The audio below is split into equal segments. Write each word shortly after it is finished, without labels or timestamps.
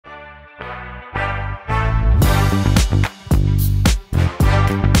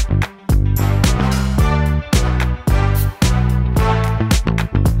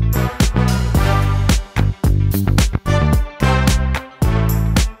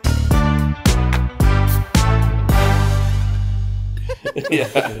Yeah.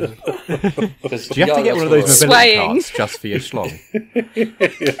 Do you have to get one of those mobility carts just for your schlong?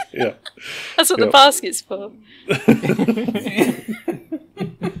 Yeah. That's what the basket's for.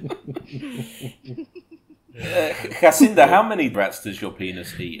 Jacinda, how many rats does your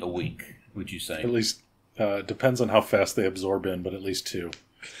penis eat a week, would you say? At least, depends on how fast they absorb in, but at least 2.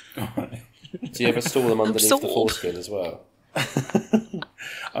 Do you ever store them underneath the foreskin as well?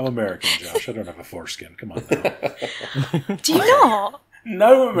 I'm American, Josh. I don't have a foreskin. Come on now. Do you not?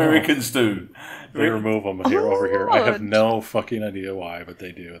 No Americans do. They remove them over here. I have no fucking idea why, but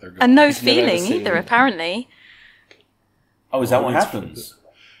they do. They're gone. And no feeling either, apparently. Oh, is that what happens?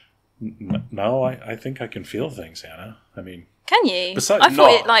 No, I think I can feel things, Hannah. I mean... Can you? Besides, I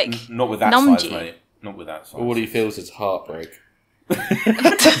thought it, Not with that numbed size, you. mate. Not with that size. All he feels is heartbreak.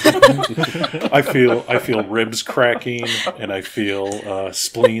 I feel ribs cracking, and I feel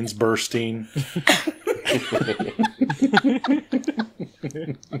spleens bursting.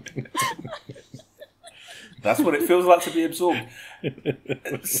 That's what it feels like to be absorbed.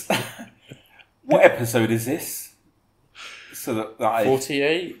 What episode is this? So that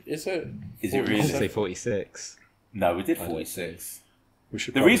 48, is it? Is it really? I'd say 46. No, we did 46.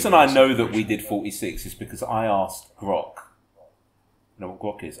 The reason I know that we did 46 is because I asked Grok. You know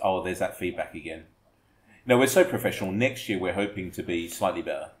what Grok is? Oh, there's that feedback again. No, we're so professional. Next year we're hoping to be slightly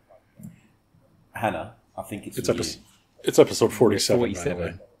better. Hannah, I think it's episode 47, by the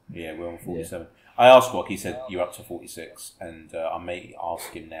way. Yeah, we're on 47. Yeah. I asked Grok, he said you're up to 46, and I may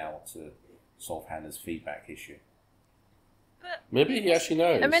ask him now to solve Hannah's feedback issue. But maybe he actually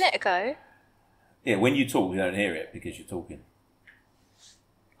knows. A minute ago. Yeah, when you talk, we don't hear it because you're talking.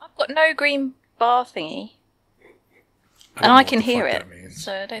 I've got no green bar thingy. And I can hear it,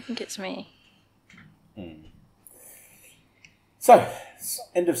 so I don't think it's me. So,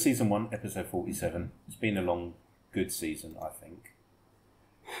 end of season 1, episode 47. It's been a long, good season, I think.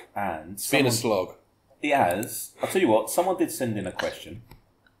 And it's been a slog. It has. I'll tell you what, someone did send in a question.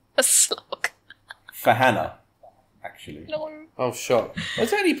 A slog. For Hannah, actually. No. Oh, shock.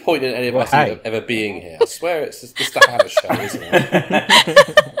 Is there any point in any of us ever being here? I swear it's just the Hannah show, isn't it?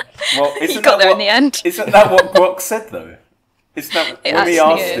 Well, you got there in the end. Isn't that what Grok said, though? Isn't that when we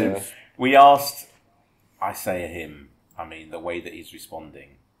asked him? We asked, I say him, I mean, the way that he's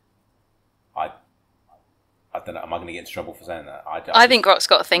responding. I don't know, am I going to get in trouble for saying that? I think Grok's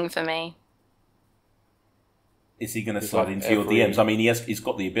got a thing for me. Is he going to slide into your DMs? I mean, he's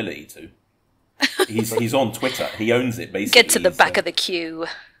got the ability to. He's on Twitter. He owns it, basically. Get to the back of the queue.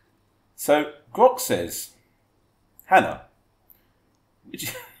 So, Grok says, Hannah,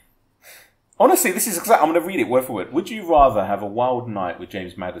 honestly, this is exactly... I'm going to read it word for word. Would you rather have a wild night with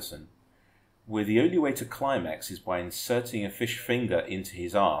James Maddison, where the only way to climax is by inserting a fish finger into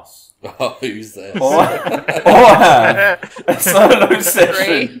his arse? Oh, who's this? Or have a solo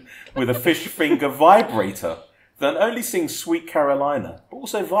session with a fish finger vibrator that not only sings Sweet Carolina, but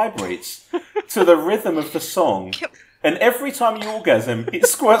also vibrates to the rhythm of the song. And every time you orgasm, it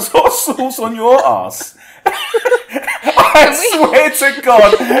squirts hot sauce on your ass. I swear to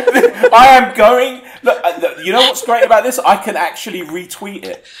God, I am going... Look, you know what's great about this? I can actually retweet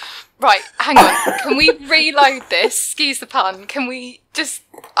it. Right, hang on. Can we reload this? Excuse the pun. Can we just...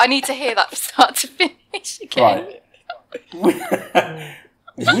 I need to hear that from start to finish again. Right.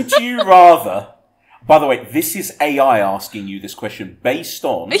 Would you rather... By the way, this is AI asking you this question based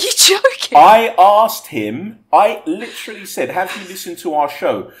on... Are you joking? I asked him, I literally said, have you listened to our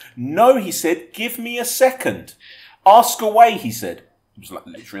show? No, he said, give me a second. Ask away, he said. It was like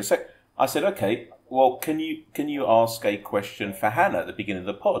literally a second. I said, okay, well, can you ask a question for Hannah at the beginning of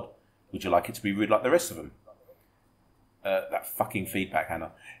the pod? Would you like it to be rude like the rest of them? That fucking feedback,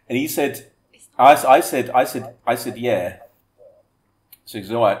 Hannah. And he said, I said, yeah. So he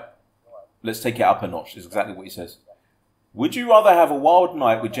said, all right. Let's take it up a notch. Is exactly what he says. Would you rather have a wild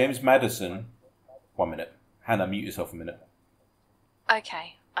night with James Maddison? 1 minute. Hannah, mute yourself a minute.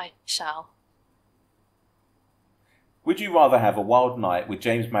 Okay, I shall. Would you rather have a wild night with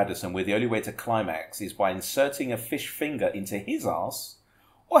James Maddison where the only way to climax is by inserting a fish finger into his ass,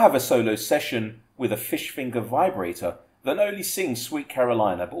 or have a solo session with a fish finger vibrator that not only sings Sweet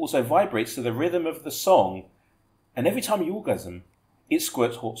Carolina but also vibrates to the rhythm of the song, and every time you orgasm, it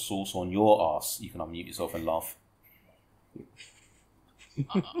squirts hot sauce on your ass? You can unmute yourself and laugh.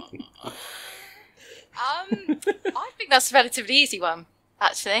 I think that's a relatively easy one,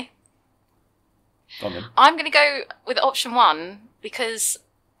 actually. On then. I'm going to go with option 1 because,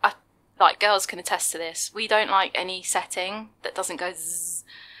 girls can attest to this. We don't like any setting that doesn't go zzz.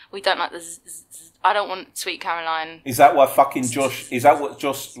 We don't like the zzz. I don't want Sweet Caroline. Is that why fucking Josh... Is that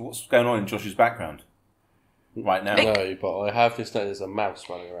what's going on in Josh's background right now? No, but I have just noticed there's a mouse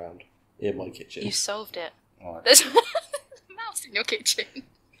running around in my kitchen. You solved it. Right. There's a mouse in your kitchen.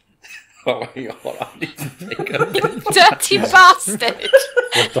 Oh my god, I need to take a look. Dirty bastard.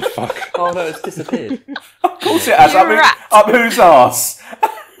 What the fuck? Oh no, it's disappeared. Of course it has. You rat. Up whose arse?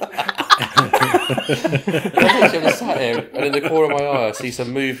 I'm literally sat here, and in the corner of my eye, I see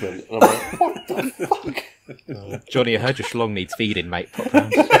some movement, and I'm like, what the fuck? Johnny, I heard your schlong needs feeding, mate. Pop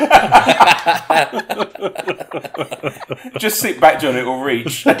round. Just sit back, John. It will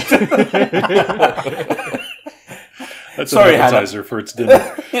reach. That's Sorry, an appetizer for its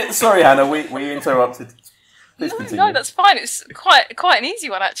dinner. Sorry, Hannah. We interrupted. Please continue. No, that's fine. It's quite an easy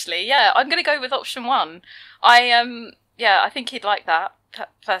one, actually. Yeah, I'm going to go with option 1. I think he'd like that,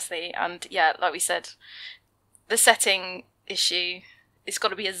 firstly. And yeah, like we said, the setting issue, it's got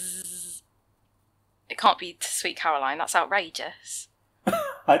to be a zzz. It can't be to Sweet Caroline. That's outrageous.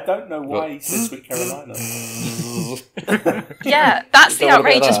 I don't know why he said Sweet Carolina. Yeah, that's the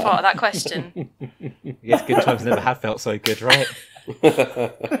outrageous part of that question. Yes, good times never have felt so good, right?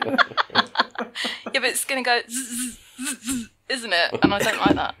 Yeah, but it's going to go zzz, isn't it? And I don't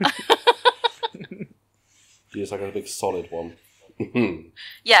like that. Yes, I got a big solid one.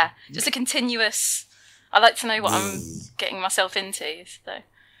 Yeah, just a continuous... I like to know what I'm getting myself into. So.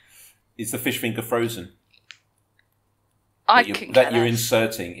 Is the fish finger frozen? You're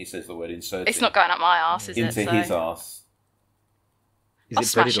inserting, he says the word inserting. It's not going up my arse, is into it? Into his arse. I'll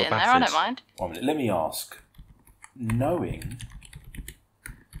smash it in there, I don't mind. 1 minute, let me ask. Knowing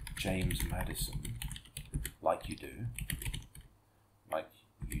James Maddison, like you do,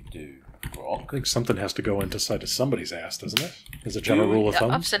 Brock. I think something has to go inside of somebody's ass, doesn't it? As a general rule of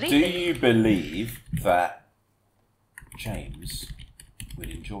thumb. Absolutely. Do you believe that James would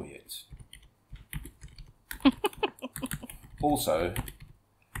enjoy it? Also,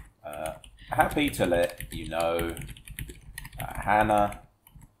 happy to let you know Hannah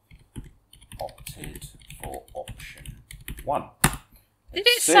opted for option 1. Did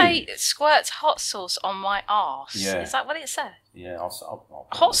it say it squirts hot sauce on my arse? Yeah. Is that what it said? Yeah, I'll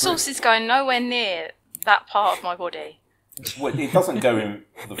Hot sauce is going nowhere near that part of my body. Well, it doesn't go in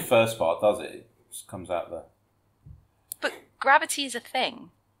the first part, does it? It just comes out there. But gravity is a thing.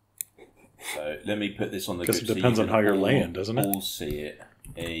 So let me put this on the. Because it depends on how you're laying, doesn't it? All see it.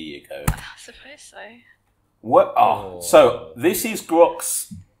 There you go. I suppose so. What? Oh, so this is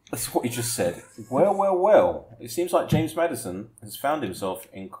Grock's. That's what you just said. Well. It seems like James Maddison has found himself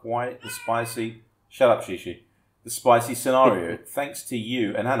in quite the spicy... Shut up, Shishi. The spicy scenario. Thanks to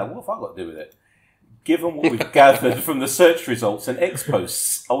you and Hannah. What have I got to do with it? Given what we've gathered from the search results and X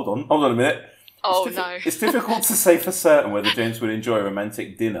posts. Hold on a minute. Oh, no. It's difficult to say for certain whether James would enjoy a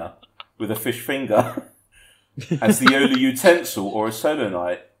romantic dinner with a fish finger as the only utensil or a solo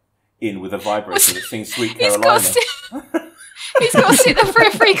night in with a vibrator that sings Sweet Carolina. He's got to sit there for a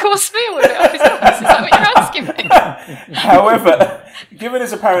 3-course meal with it off his arse. Is that what you're asking me? However, given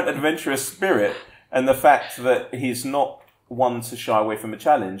his apparent adventurous spirit and the fact that he's not one to shy away from a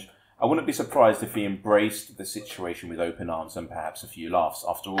challenge, I wouldn't be surprised if he embraced the situation with open arms and perhaps a few laughs.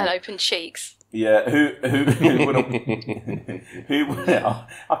 After all, and open cheeks. Yeah, who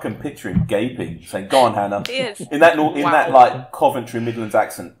I can picture him gaping, saying, "Go on, Hannah." He is. In that like Coventry Midlands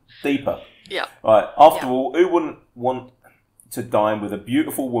accent, deeper. Yeah. Right. After all, who wouldn't want to dine with a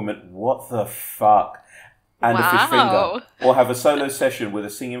beautiful woman? What the fuck? And a fish finger, or have a solo session with a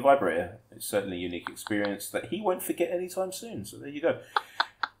singing vibrator. It's certainly a unique experience that he won't forget anytime soon. So there you go.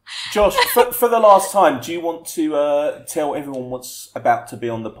 Josh, for the last time, do you want to tell everyone what's about to be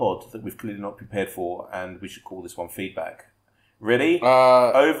on the pod that we've clearly not prepared for, and we should call this one feedback? Ready?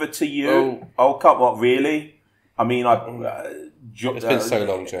 Over to you. Oh, come on, really? I mean, it's been so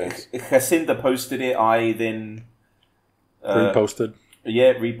long, James. Jacinda posted it. I then reposted.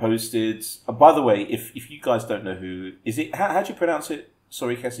 Yeah, reposted. By the way, if you guys don't know who is it, how do you pronounce it?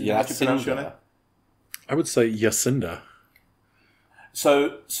 Sorry, Jacinda. How do you pronounce your name? I would say Jacinda.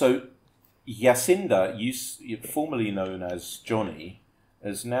 So Jacinda, formerly known as Johnny,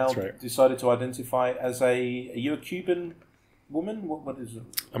 has now decided to identify as are you a Cuban woman? What is it?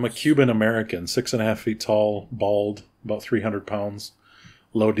 I'm a Cuban American, 6.5 feet tall, bald, about 300 pounds,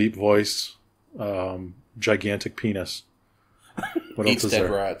 low, deep voice, gigantic penis. What else is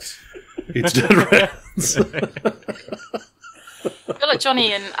there? Rats. Eats dead rats. I feel like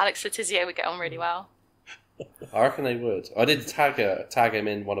Johnny and Alex Letizia would get on really well. I reckon they would. I did tag him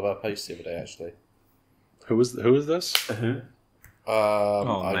in one of our posts the other day, actually. Who is this? Who?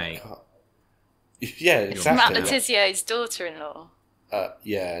 Mate. Yeah, exactly. Matt Letizier's daughter-in-law.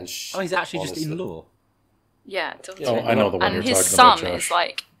 Yeah, and he's actually just in law. Yeah, daughter-in-law. Oh, I know the one and you're his talking about, son Josh. is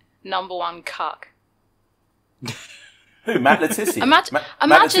like #1 cuck. Who? Matt Letizia? Imagine,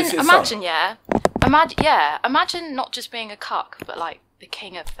 son? imagine not just being a cuck, but like the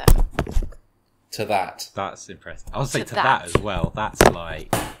king of them. to that. That's impressive. I would say To to that. that as well. That's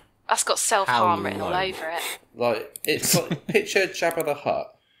like... That's got self-harm How written all low? over it. Like, it's like, picture Jabba the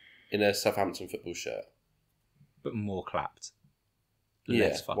Hutt in a Southampton football shirt. But more clapped. Yeah.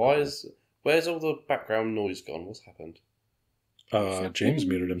 Less fucking- Where's all the background noise gone? What's happened? James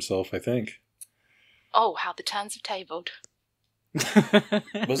muted himself, I think. Oh, how the turns have tabled.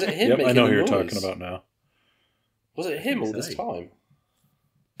 Was it him? Yep, making I know the who you're noise? talking about now. Was it him all this So. time?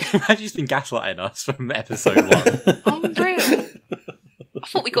 Imagine he's been gaslighting us from episode 1. Unreal. I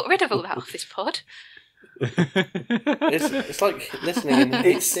thought we got rid of all that off this pod. It's like listening in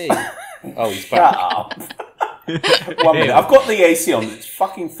It's- AC. Oh, he's Shut back. up. 1 minute. I've got the AC on. It's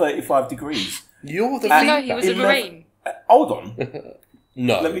fucking 35 degrees. You're the Did you know he was a 11 Marine? Hold on.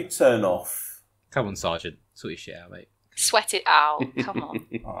 No. Let me turn off. Come on, Sergeant. Sort your shit out, mate. Sweat it out. Come on.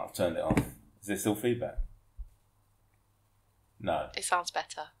 Oh, I've turned it off. Is there still feedback? No. It sounds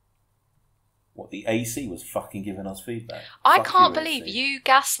better. What, the AC was fucking giving us feedback? I Fuck can't you, believe AC. you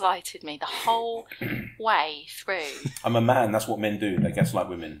gaslighted me the whole way through. I'm a man. That's what men do. They gaslight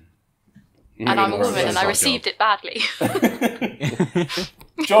women. And I'm a Right, woman and I our received it badly.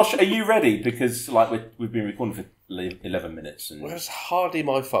 Josh, are you ready? Because we've been recording for 11 minutes. And Well, it's hardly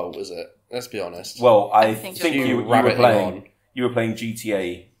my fault, is it? Let's be honest. well, I think think you're you were rabbiting playing. on. You were playing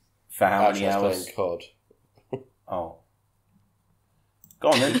GTA for how Actually, many I was hours? playing COD. Oh, go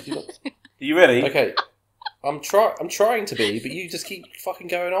on then. Are you ready? Okay, I'm trying to be, but you just keep fucking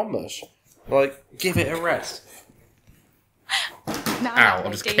going on, Mush. Like, give it a rest. Now Ow! I'm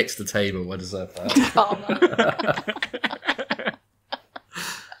I just ready. kicked the table. I deserve that. Oh,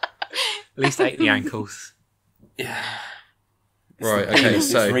 At least 8 the ankles. Right. Penis, Okay.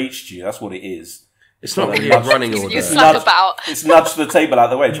 it's So reached you. That's what it is. it's not Well, really then a running you order. slap nudge- about. It's nudged the table out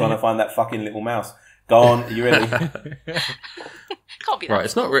of the way, trying to find that fucking little mouse. Go on. Are you ready? Can't be that. Right,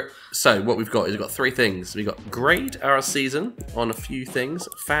 it's not. So what we've got is we've got 3 things. We've got grade our season on a few things: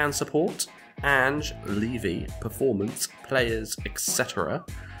 fan support, Ange, Levy, performance, players, etc.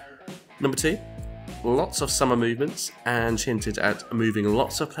 Number 2, lots of summer movements. Ange hinted at moving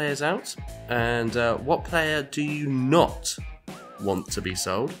lots of players out. And what player do you not want to be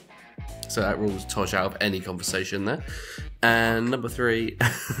sold? So that rules Tosh out of any conversation there. And number 3,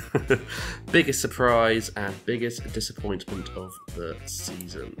 biggest surprise and biggest disappointment of the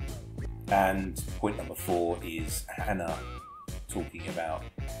season. And point number 4 is Hannah talking about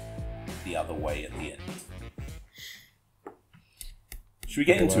the other way at the end. Should we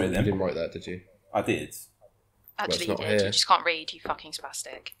get into it You then? didn't write that, did you? I did. Actually, it's you not did. here. You just can't read, you fucking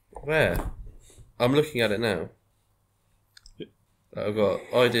spastic. Where? I'm looking at it now. I've got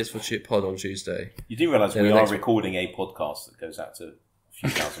ideas for pod on Tuesday. You do realise Yeah, we the are next- recording a podcast that goes out to a few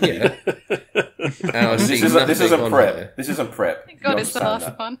thousand people. Yeah. And I see This isn't nothing on prep. here. This isn't prep. Thank God You it's the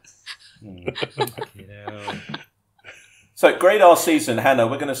understand last that? one. You know. So, grade our season, Hannah.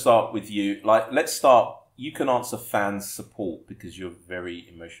 We're going to start with you. Let's start. You can answer fans support because you're very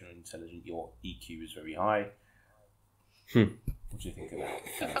emotional, intelligent. Your EQ is very high. What do you think about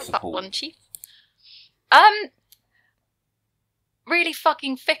fan That support? one, Chief. Really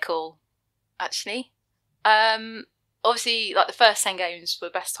fucking fickle, actually. Obviously, like the first 10 games were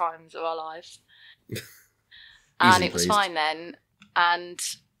best times of our lives. And Easy, it was please. fine then. And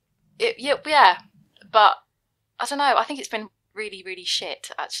yeah. But I don't know, I think it's been really, really shit,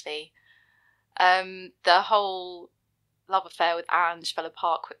 actually. The whole love affair with Ange fell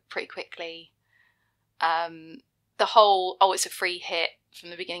apart pretty quickly. The whole, it's a free hit from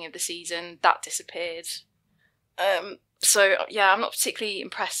the beginning of the season, that disappeared. So, yeah, I'm not particularly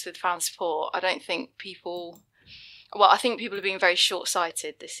impressed with fan support. I think people are being very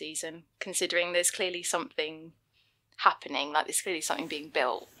short-sighted this season, considering there's clearly something happening, like there's clearly something being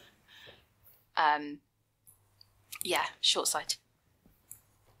built. Yeah, short-sighted.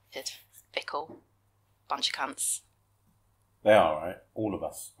 Fickle. Bunch of cunts. They are, right? All of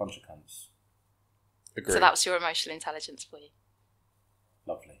us. Bunch of cunts. Agree. So that was your emotional intelligence for you.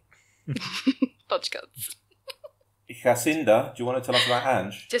 Lovely. Bunch of cunts. Jacinda, do you want to tell us about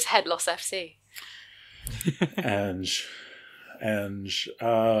Ange? Just head loss FC. Ange.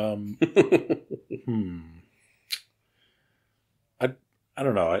 I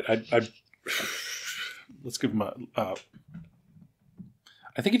don't know. I let's give him a. I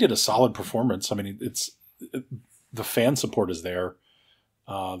think he did a solid performance. I mean, it's the fan support is there.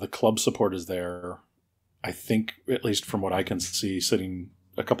 The club support is there. I think, at least from what I can see, sitting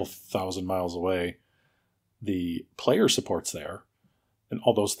a couple thousand miles away, the player support's there, and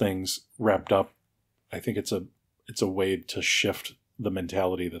all those things wrapped up. I think it's a way to shift the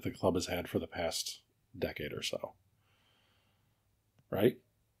mentality that the club has had for the past decade or so. Right?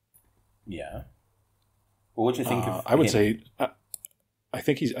 Yeah. Well, what do you think of I would him? say, I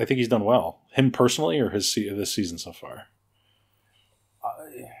think he's done well. Him personally, or this season so far.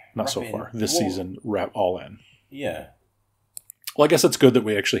 Not so far. This season, all in. Yeah. Well, I guess it's good that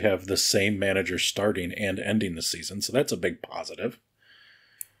we actually have the same manager starting and ending the season, so that's a big positive.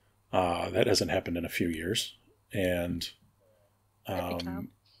 That hasn't happened in a few years, and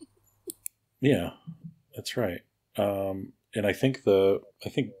yeah, that's right. And I think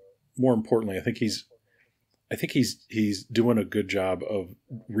more importantly, I think he's doing a good job of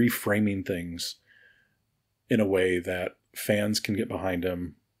reframing things in a way that fans can get behind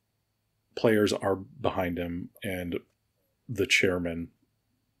him, players are behind him, and the chairman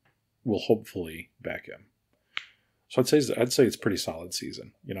will hopefully back him. So I'd say it's a pretty solid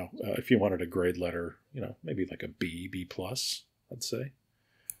season. If you wanted a grade letter, maybe like a B plus, I'd say.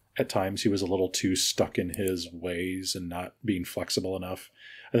 At times he was a little too stuck in his ways and not being flexible enough.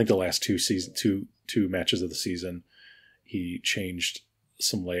 I think the last two matches of the season, he changed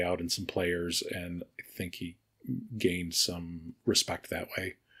some layout and some players, and I think he gained some respect that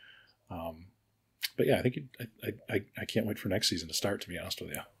way. But yeah, I think I can't wait for next season to start, to be honest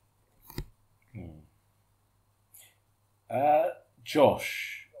with you.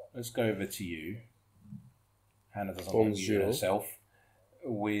 Josh, let's go over to you. Hannah doesn't want to use herself.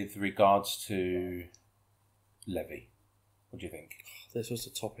 With regards to Levy, what do you think? This was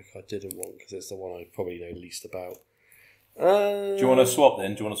the topic I didn't want because it's the one I probably know least about. Do you want to swap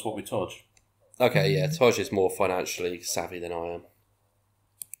then? Do you want to swap with Todge? Okay, yeah. Todge is more financially savvy than I am.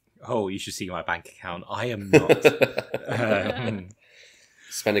 Oh, you should see my bank account. I am not.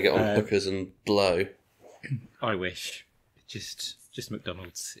 Spending it on hookers and blow. I wish. Just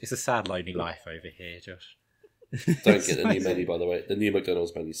McDonald's. It's a sad, lonely life over here, Josh. Don't get the new menu, by the way. The new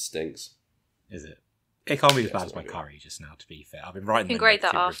McDonald's menu stinks. Is it? It can't be as bad as my curry just now, to be fair. I've been writing you can grade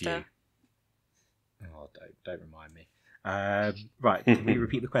that after. Review. Oh, don't remind me. Right, can we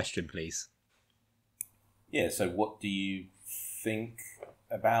repeat the question, please? Yeah, so what do you think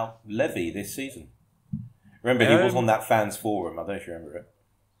about Levy this season? Remember, he was on that fans forum. I don't know if you remember it.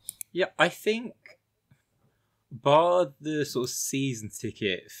 Yeah, I think, bar the sort of season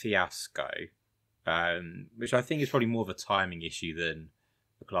ticket fiasco, which I think is probably more of a timing issue than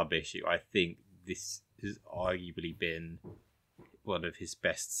a club issue, I think this has arguably been one of his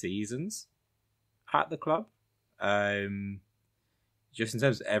best seasons at the club. Just in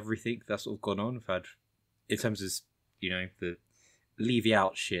terms of everything that's sort of gone on, we've had, in terms of, the Levy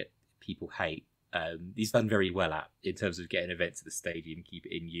out shit people hate, he's done very well at, in terms of getting events at the stadium, keep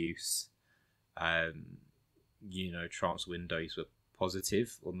it in use. Transfer windows were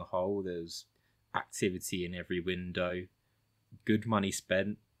positive on the whole. There's activity in every window, good money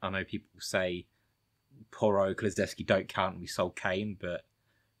spent. I know people say Porro, Kulusevski don't count, we sold Kane, but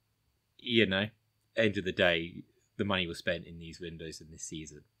end of the day, the money was spent in these windows in this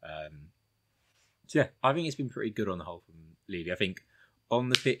season. So yeah, I think it's been pretty good on the whole from Levy. I think on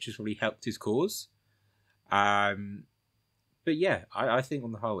the pitch has probably helped his cause. But yeah, I think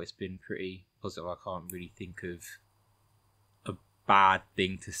on the whole it's been pretty positive. I can't really think of a bad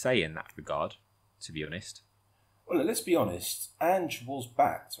thing to say in that regard, to be honest. Well, let's be honest. Ange was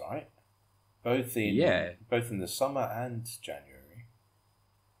backed, right? Both in the summer and January.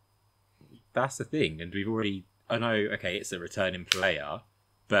 That's the thing, and we've already. I know. Okay, it's a returning player,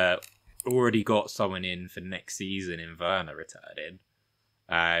 but already got someone in for next season in Werner returning.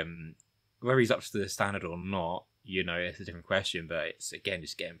 Whether he's up to the standard or not, it's a different question. But it's again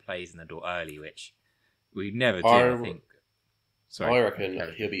just getting plays in the door early, which we never did. I think. Sorry, I reckon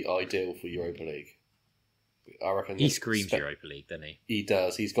he'll be ideal for Europa League. I reckon he screams Europa League, doesn't he? He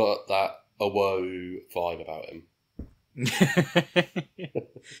does. He's got that Awo vibe about him.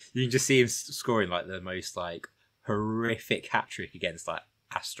 You can just see him scoring like the most like horrific hat trick against like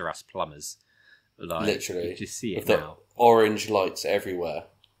Asteras plumbers. Like, literally, you just see it with now. The orange lights everywhere.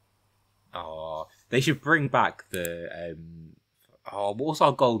 Oh, they should bring back the what was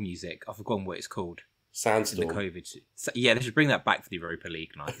our goal music? I've forgotten what it's called. Sandstorm. The COVID. Yeah, they should bring that back for the Europa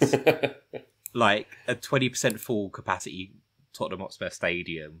League nights. Like a 20% full capacity Tottenham Hotspur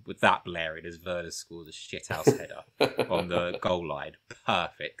Stadium with that blaring as Werner scores a shithouse header on the goal line.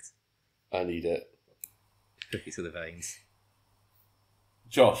 Perfect. I need it. Cookie to the veins.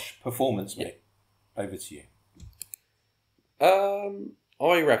 Josh, performance, mate. Over to you.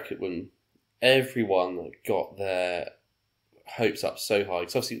 I reckon when everyone got their hopes up so high,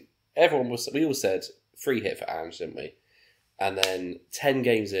 because obviously we all said free hit for Ange, didn't we? And then 10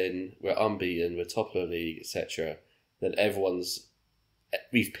 games in, we're unbeaten, we're top of the league, etc. Then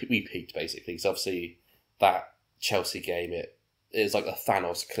we peaked basically. Because obviously that Chelsea game, it was like a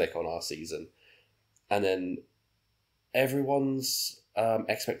Thanos click on our season. And then everyone's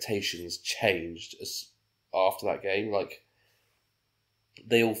expectations changed after that game. Like,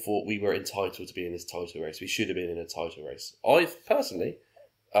 they all thought we were entitled to be in this title race. We should have been in a title race. I personally,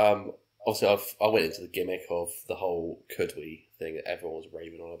 obviously, I went into the gimmick of the whole "could we" thing that everyone was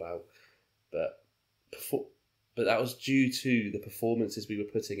raving on about, but that was due to the performances we were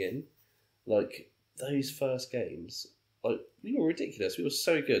putting in. Like, those first games, like, we were ridiculous. We were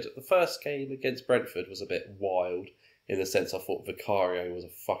so good. The first game against Brentford was a bit wild in the sense I thought Vicario was a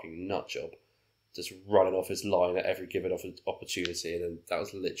fucking nut job, just running off his line at every given opportunity, and then that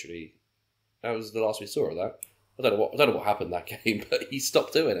was the last we saw of that. I don't know what happened that game, but he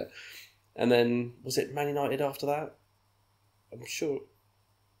stopped doing it. And then was it Man United after that? I'm sure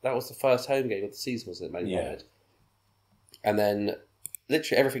that was the first home game of the season, wasn't it? Man United. And then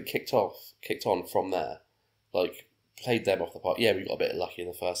literally everything kicked on from there. Like, played them off the park. Yeah, we got a bit lucky in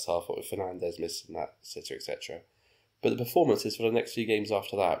the first half, with Fernandes missing that, etc., etc. But the performances for the next few games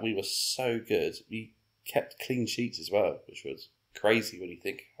after that, we were so good. We kept clean sheets as well, which was crazy when you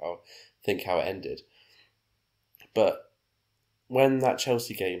think how it ended. But when that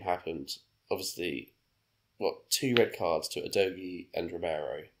Chelsea game happened, obviously, 2 red cards to Udogie and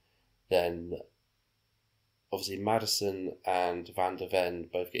Romero. Then, obviously, Maddison and Van der Ven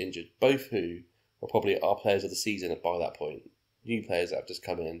both get injured. Both who were probably our players of the season by that point. New players that have just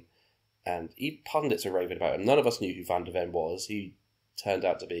come in. And pundits are raving about him. None of us knew who Van der Ven was. He turned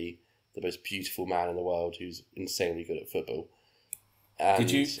out to be the most beautiful man in the world who's insanely good at football. And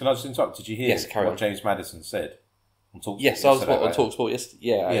Can I just interrupt? Did you hear what James Maddison said? Yes, I was on TalkSport yesterday.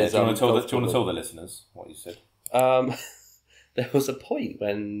 Yeah. Do you want to tell the listeners what you said? There was a point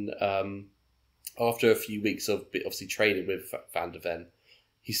when, after a few weeks of obviously training with Van der Ven,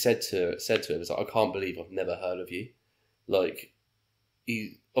 he said to him, "It's like, I can't believe I've never heard of you." Like,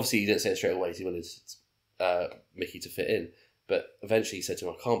 he didn't say it straight away. He wanted Mickey to fit in, but eventually he said to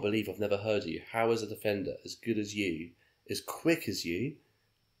him, "I can't believe I've never heard of you. How is a defender as good as you, as quick as you?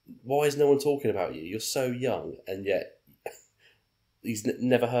 Why is no one talking about you? You're so young," and yet he's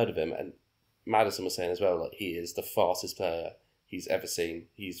never heard of him. And Maddison was saying as well, like, he is the fastest player he's ever seen.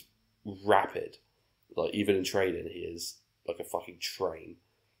 He's rapid. Like, even in training, he is like a fucking train.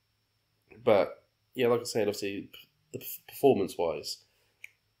 But yeah, like I said, obviously, the performance-wise,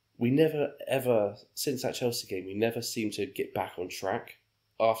 we never ever, since that Chelsea game, we never seemed to get back on track.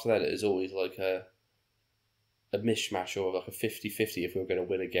 After that, it was always like a mishmash, or like a 50-50 if we were going to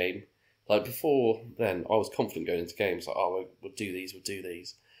win a game. Like, before then, I was confident going into games, like, oh, we'll do these.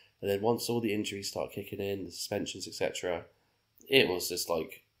 And then once all the injuries start kicking in, the suspensions, etc., it was just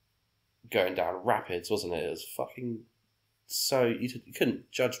like going down rapids, wasn't it? It was fucking so, you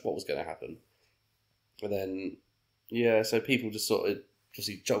couldn't judge what was going to happen. And then, yeah, so people just sort of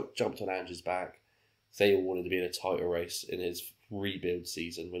obviously jumped on Ange's back. They all wanted to be in a title race in his rebuild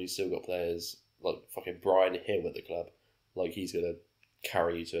season when he's still got players like fucking Brian Hill at the club. Like, he's going to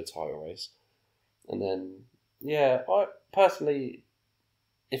carry you to a title race. And then, yeah, I personally,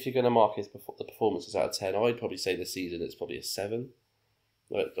 if you're going to mark the performances out of 10, I'd probably say this season it's probably a 7.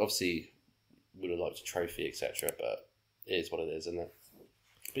 Like, obviously, would have liked a trophy, etc., but it is what it is, isn't it?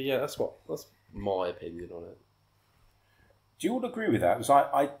 But yeah, that's my opinion on it. Do you all agree with that?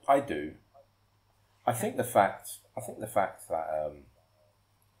 Because I do. I think the fact that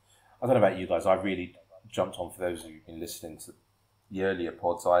I don't know about you guys, I really jumped on, for those of you who've been listening to the earlier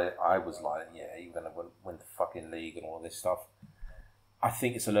pods, I was like, yeah, you're going to win the fucking league and all this stuff. I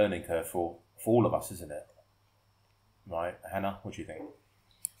think it's a learning curve for all of us, isn't it? Right, Hannah, what do you think?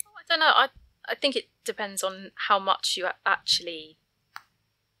 I don't know. I think it depends on how much you actually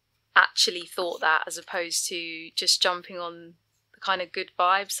thought that, as opposed to just jumping on the kind of good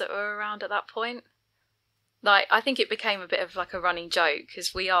vibes that were around at that point. Like, I think it became a bit of like a running joke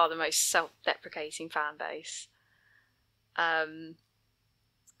because we are the most self-deprecating fan base. But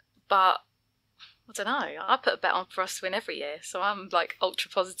I don't know. I put a bet on for us to win every year, so I'm like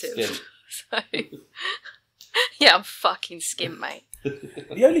ultra positive. So yeah, I'm fucking skint, mate.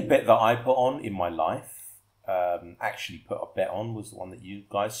 The only bet that I put on in my life, actually put a bet on, was the one that you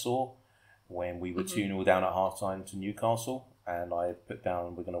guys saw when we were 2-0 down at half-time to Newcastle, and I put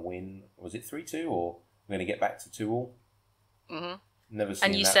down we're going to win, was it 3-2, or we're going to get back to 2-2? Mm-hmm. Never seen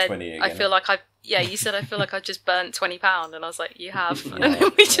and you that said, 20 again. I feel like yeah, you said I feel like I just burnt £20, and I was like, you have, and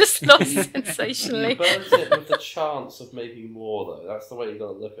then we just lost sensationally. You burnt it with the chance of maybe more, though. That's the way you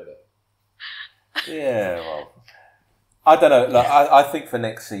got to look at it. Yeah, well, I don't know. Like, I think for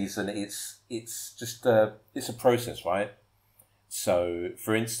next season, it's just it's a process, right? So,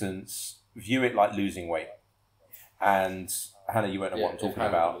 for instance, view it like losing weight, and Hannah, you won't know what I'm talking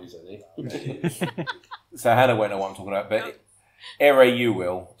about. So Hannah won't know what I'm talking about, but Ere, you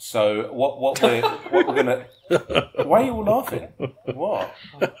will. So what we're gonna? Why are you all laughing? What?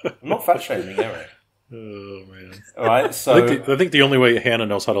 I'm not fat shaming Ere. Oh man! All right. So I think the only way Hannah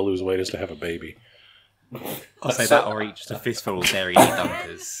knows how to lose weight is to have a baby. I'll say that, or eat just a fistful of dairy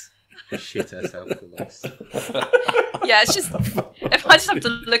dunkers. Shit herself for loss. Yeah, it's just if I just have to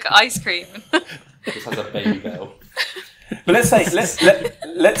look at ice cream. Just has a baby bell. But let's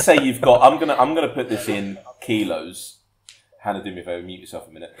say you've got. I'm gonna put this in kilos. Hannah, do me a favour, mute yourself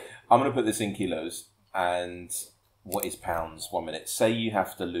a minute. I'm gonna put this in kilos, and what is pounds? 1 minute. Say you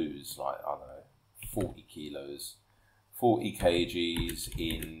have to lose like I don't know, 40 kilos, 40 kgs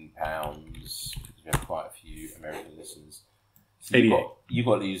in pounds. Because we have quite a few American listeners. So you've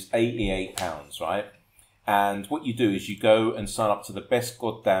got to lose £88, right? And what you do is you go and sign up to the best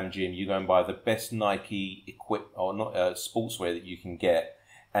goddamn gym. You go and buy the best Nike sportswear that you can get,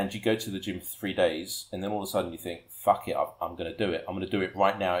 and you go to the gym for 3 days. And then all of a sudden you think, "Fuck it, I'm going to do it. I'm going to do it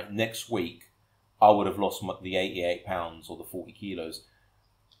right now." Next week, I would have lost the £88 or the 40 kilos,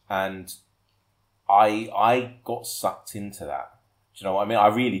 and I got sucked into that. Do you know what I mean? I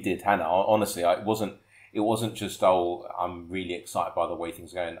really did, Hannah. Honestly, it wasn't just, I'm really excited by the way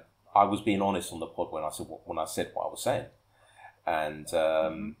things are going. I was being honest on the pod when I said what I was saying, and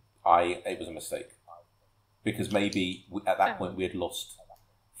it was a mistake, because maybe at that point we had lost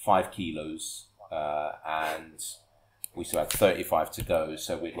 5 kilos, and we still had 35 to go,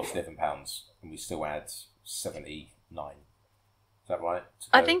 so we'd lost £11, and we still had 79. Is that right?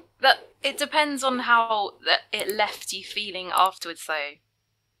 I think that it depends on how it left you feeling afterwards, though.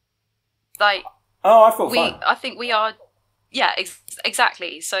 Like. Oh, I felt fine. I think we are, yeah,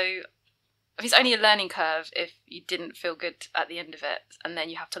 exactly. So it's only a learning curve if you didn't feel good at the end of it, and then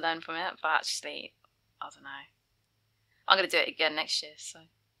you have to learn from it. But actually, I don't know. I'm going to do it again next year. So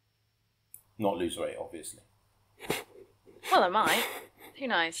not lose weight, obviously. Well, I might. Who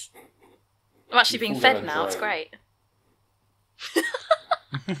knows? I'm actually being fed now. It's great.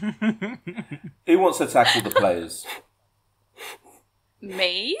 Who wants to tackle the players?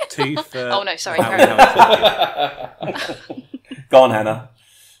 Me? Oh no, sorry. Go on, Hannah.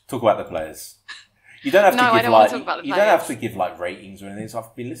 Talk about the players. You don't have to give I don't want to talk about the you players. don't have to give like ratings or anything. So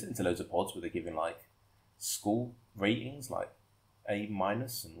I've been listening to loads of pods where they're giving like school ratings, like A- and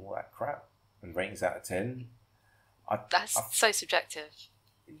all that crap, and ratings out of 10. That's so subjective.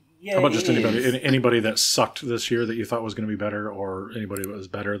 Yeah. How about just anybody that sucked this year that you thought was going to be better, or anybody that was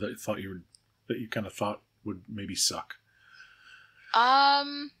better that you kind of thought would maybe suck?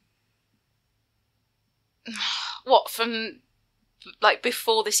 What, from like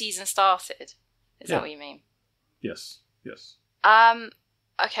before the season started? Is that what you mean? Yes.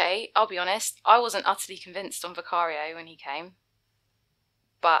 Okay, I'll be honest. I wasn't utterly convinced on Vicario when he came,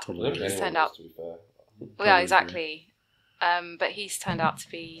 but Totally. he's turned out. To be fair. Yeah, exactly. But he's turned out to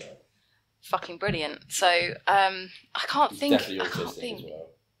be fucking brilliant. So I can't think. Definitely I can't autistic think. as well.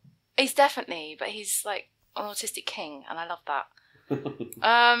 He's definitely, but he's like an autistic king, and I love that.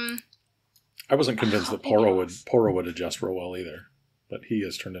 I wasn't convinced that think Porro would adjust real well either, but he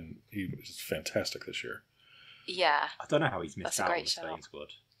has turned in. He was fantastic this year. Yeah. I don't know how he's missed That's a out on great the Spain shout.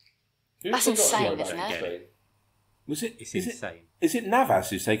 squad. That's insane, isn't it? It's insane. Is it Navas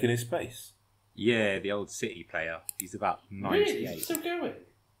who's taken his space? Yeah, the old City player. He's about 98. Really? He's still going?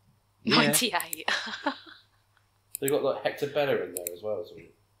 Yeah. 98. They've got like Hector Bellerin in there as well. So.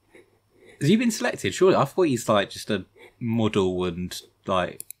 Has he been selected? Surely I thought he's like just a model and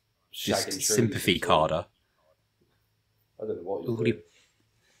like just Shagging sympathy trees. carder. I don't know what you're All doing.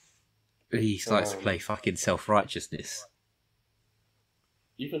 he likes to play fucking self-righteousness.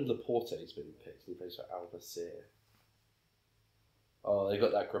 Even Laporte's been picked. He plays for Albacete. Oh, they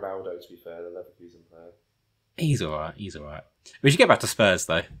got that Grimaldo, to be fair, the Leverkusen player. He's alright. We should get back to Spurs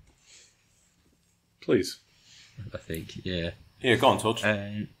though. Please. I think, yeah. Yeah, go on, Torch.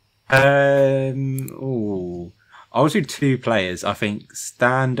 I was doing 2 players. I think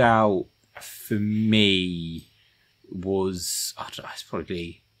standout for me was, I don't know, it's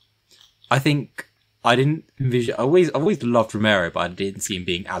probably, I think I didn't envision, I always loved Romero, but I didn't see him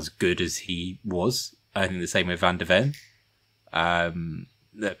being as good as he was. I think the same with Van de Ven.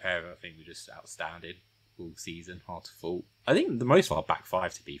 The pair of them, I think, were just outstanding all season. Hard to fault. I think the most of our back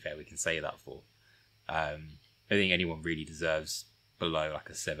five, to be fair, we can say that for. I think anyone really deserves below like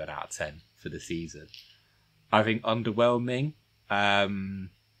a 7 out of 10 for the season. I think underwhelming. No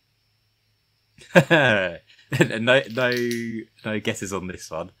guesses on this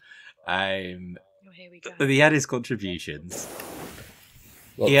one. Here we go. He had his contributions.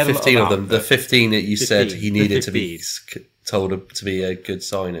 Well, He had a lot 15 of them. output. The 15 that you said 15. he needed to be told to be a good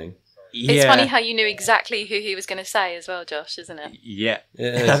signing. It's funny how you knew exactly who he was going to say as well, Josh, isn't it? Yeah,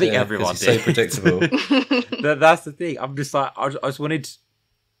 Yeah, I think yeah, everyone 'cause did. he's so predictable. That's the thing. I'm just like, I just wanted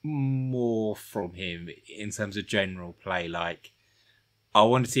more from him in terms of general play. Like, I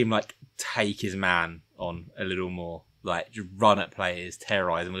wanted to see him like take his man on a little more, like just run at players,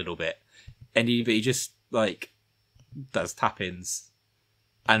 terrorize them a little bit, but he just like does tap-ins.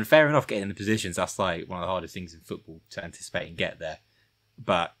 And fair enough, getting in the positions, that's like one of the hardest things in football to anticipate and get there.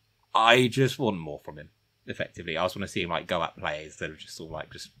 But I just want more from him, effectively. I just want to see him like go at players instead of just sort of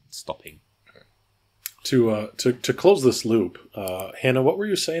like just stopping. To close this loop, Hannah, what were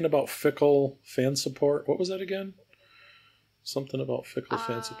you saying about fickle fan support? What was that again? Something about fickle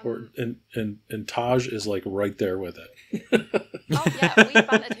fan support, and Taj is like right there with it. Oh yeah, we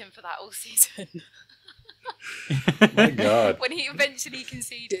bantered him for that all season. My God. When he eventually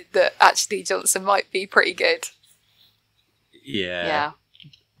conceded that actually Johnson might be pretty good. Yeah. Yeah.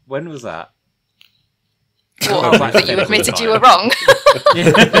 When was that? Well, that you admitted you were wrong.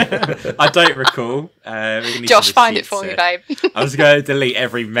 I don't recall. We can need Josh, some find it receipts, for me, so babe. I was going to delete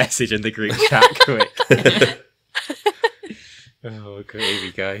every message in the group chat quick. Oh, okay, here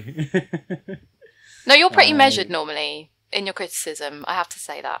we go. No, you're pretty measured normally in your criticism. I have to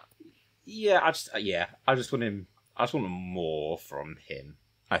say that. I just want him. I just want more from him.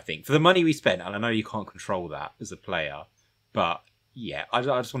 I think for the money we spent, and I know you can't control that as a player, but yeah, I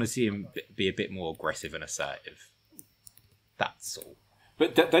just want to see him be a bit more aggressive and assertive. That's all.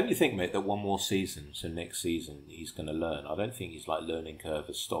 But don't you think, mate, that one more season, so next season, he's going to learn? I don't think his like learning curve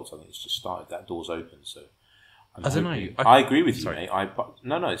has stopped. I think it's just started. That door's open. So I don't know. I agree with you, Sorry. mate.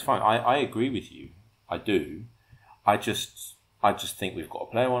 No, it's fine. I agree with you. I do. I just think we've got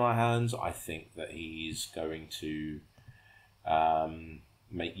a player on our hands. I think that he's going to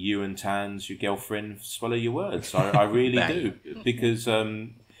make you and Tans, your girlfriend, swallow your words. I really do, because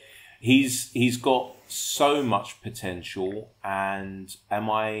he's got so much potential. And am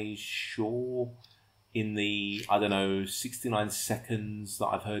I sure in the 69 seconds that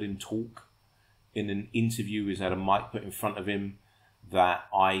I've heard him talk in an interview, he's had a mic put in front of him, that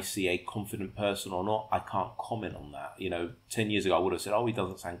I see a confident person or not? I can't comment on that. 10 years ago I would have said, oh, he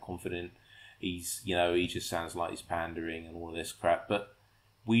doesn't sound confident. He just sounds like he's pandering and all of this crap. But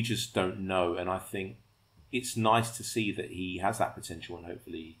we just don't know. And I think it's nice to see that he has that potential and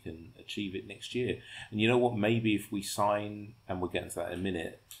hopefully he can achieve it next year. And you know what? Maybe if we sign, and we'll get into that in a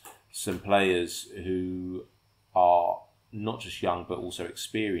minute, some players who are not just young but also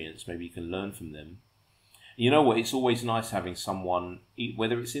experienced, maybe you can learn from them. You know what? It's always nice having someone,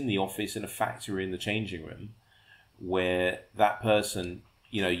 whether it's in the office, in a factory, in the changing room, where that person,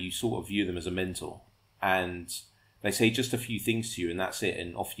 you sort of view them as a mentor, and they say just a few things to you and that's it,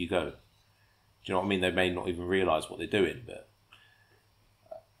 and off you go. Do you know what I mean? They may not even realise what they're doing, but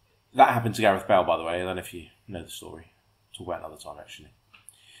that happened to Gareth Bale, by the way. I don't know if you know the story. Talk about it another time, actually.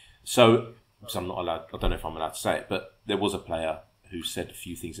 So I'm not allowed, I don't know if I'm allowed to say it, but there was a player who said a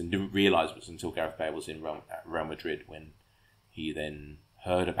few things and didn't realise it was until Gareth Bale was in Real Madrid when he then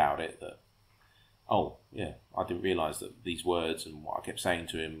heard about it that, oh, yeah, I didn't realise that these words and what I kept saying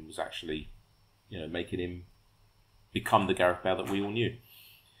to him was actually, making him become the Gareth Bale that we all knew.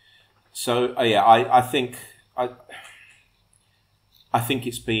 So, I think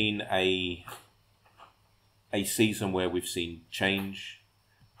it's been a season where we've seen change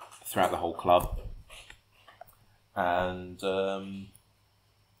throughout the whole club. And long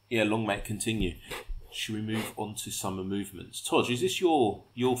may it continue. Should we move on to summer movements? Todge, is this your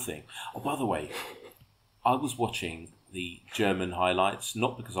thing? Oh, by the way, I was watching the German highlights,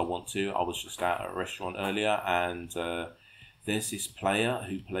 not because I want to. I was just out at a restaurant earlier, and there's this player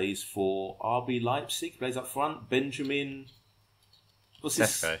who plays for RB Leipzig, plays up front, Benjamin. What's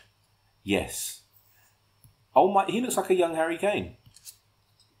this? Sesko. Yes. Oh my! He looks like a young Harry Kane.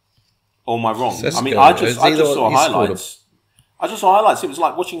 Or am I wrong? Sesko. I mean, I just saw highlights. I just saw highlights. It was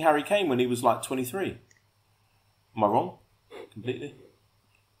like watching Harry Kane when he was like 23. Am I wrong? Completely.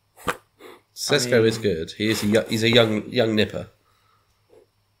 Sesko is good. He's a young nipper.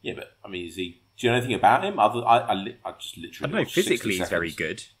 Yeah, but I mean, is he? Do you know anything about him? I just literally. I don't know. Physically, he's very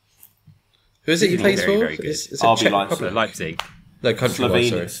good. Who is it he plays Very, for? very good. Is it RB Czech Leipzig. Republic? Leipzig. No, country-wise,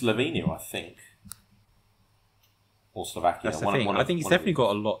 sorry. Slovenia, I think. or Slovakia. That's the thing. I think he's definitely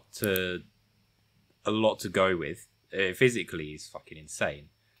got a lot to go with. Physically, he's fucking insane.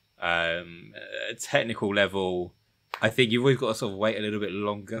 Technical level, I think you've always got to sort of wait a little bit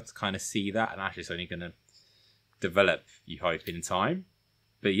longer to kind of see that, and actually it's only going to develop, you hope, in time.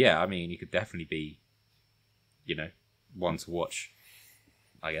 But yeah, I mean, he could definitely be, one to watch,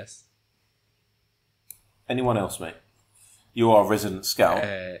 I guess. Anyone else, mate? You are a resident scout.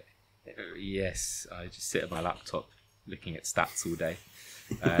 Yes, I just sit at my laptop looking at stats all day.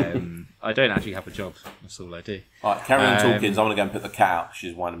 I don't actually have a job. That's all I do. All right, carry on talking. I'm going to go and put the cat out.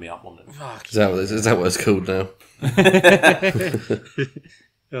 She's winding me up on it. Is that what it's called now?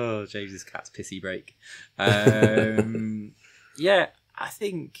 Oh, James's cat's pissy break. Yeah, I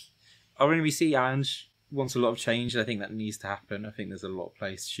think when we see Ange wants a lot of change, I think that needs to happen. I think there's a lot of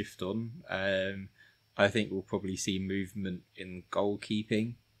place to shift on. I think we'll probably see movement in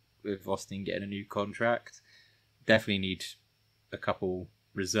goalkeeping with Austin getting a new contract. Definitely need a couple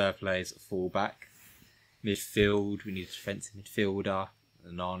reserve players at fullback. Midfield, we need a defensive midfielder.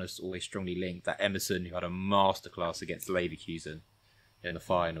 And Nana's always strongly linked. That Emerson, who had a masterclass against Leverkusen in the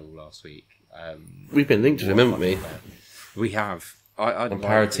final last week. We've been linked to him, haven't we? We have. And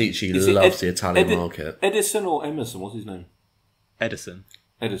Paratici loves the Italian market. Edison or Emerson? What's his name? Edison.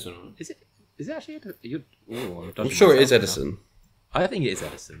 Edison. Is it actually Edison? I'm sure it is Edison. I think it is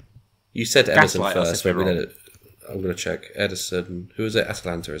Edison. You said Emerson Gaslight first. us if we're wrong. I'm going to check. Edison. Who is it?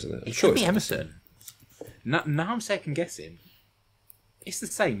 Atalanta, isn't it? I'm It sure could it's be Emerson. Now I'm second guessing. It's the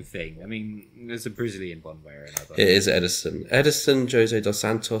same thing. I mean, there's a Brazilian one way or another. It is Edison. Edison Jose dos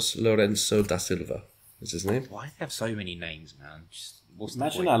Santos Lorenzo da Silva is his name. Why do they have so many names, man?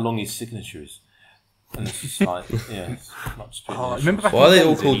 Imagine how long his signature is. And it's just like, yeah. Remember back Why are in they the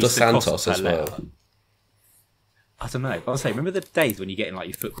all days called it dos used to cost Santos per as well? letter? I don't know. I'll say, remember the days when you get in like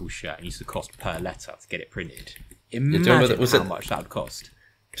your football shirt and it used to cost per letter to get it printed? Imagine how much that would cost.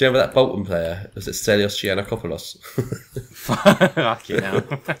 Do you remember that Bolton player? Was it Stelios Giannakopoulos? Fuck you now.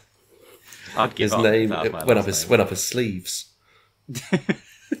 I'd give His up. name That was my went last up his sleeves. Did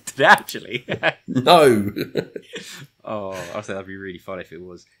it actually? No. Oh, I said that'd be really fun if it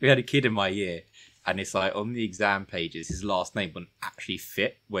was. We had a kid in my year, and it's like on the exam pages, his last name wouldn't actually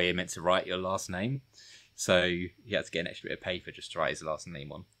fit where you're meant to write your last name. So he had to get an extra bit of paper just to write his last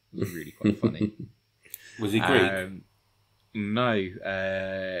name on. It was really quite funny. Was he Greek? No,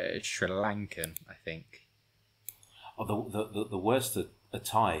 Sri Lankan, I think. Oh, the worst are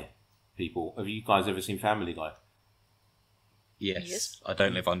Thai people. Have you guys ever seen Family Guy? Yes. I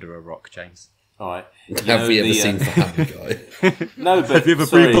don't live under a rock, James. All right. Have we ever seen Family Guy? No, but have you ever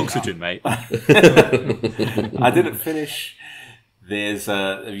breathed oxygen, mate? I didn't finish.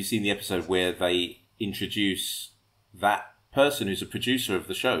 Have you seen the episode where they introduce that person who's a producer of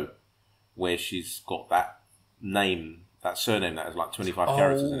the show, where she's got that name, that surname that has like 25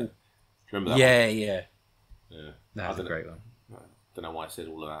 characters in it? Do you remember that? Yeah. That was a great one. I don't know why I said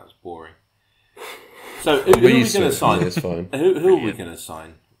all of that. It's boring. So who are we going to sign? It's fine. Who are we going to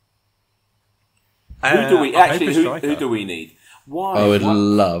sign? Who do we need? Why? I would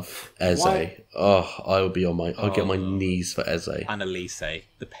love Eze. Why? Oh, I would be on my. I'd get on my knees for Eze. And Elise,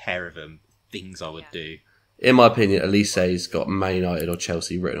 the pair of them, things I would do. In my opinion, Elise's got Man United or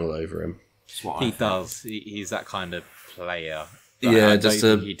Chelsea written all over him. He does. He's that kind of player. Yeah,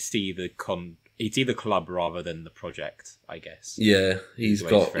 he'd see the club rather than the project, I guess. Yeah, he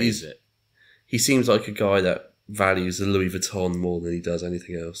seems like a guy that values the Louis Vuitton more than he does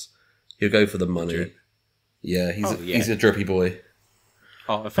anything else. He'll go for the money. Drip. Yeah, he's a drippy boy.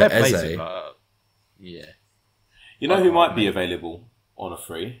 Oh, fair play to him, yeah. You know who might be available on a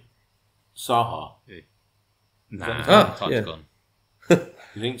free? Saha. Nah, time's gone.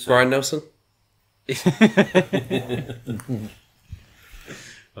 You think so? Brian Nelson?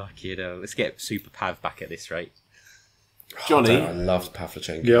 Fuck you know. Let's get Super Pav back at this rate. Johnny. I loved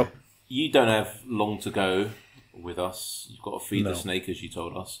Pavlyuchenko. Yep. You don't have long to go with us. You've got to feed the snake, as you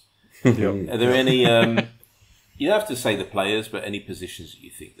told us. Yep. Are there any... you don't have to say the players, but any positions that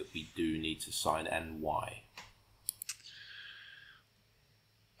you think that we do need to sign and why?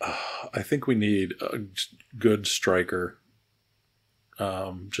 I think we need a good striker.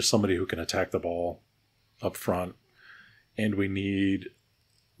 Just somebody who can attack the ball up front. And we need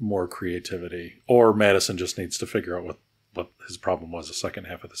more creativity. Or Maddison just needs to figure out what his problem was the second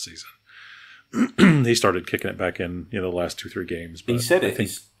half of the season. He started kicking it back in the last 2-3 games. But he said it.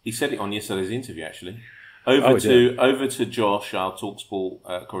 He said it on yesterday's interview, actually. Over to Josh, our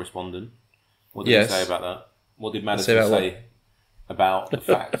TalkSport correspondent. What did he say about that? What did Maddison say about the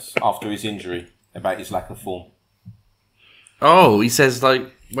facts after his injury, about his lack of form? Oh, he says,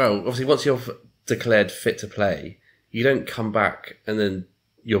 obviously once you're declared fit to play, you don't come back and then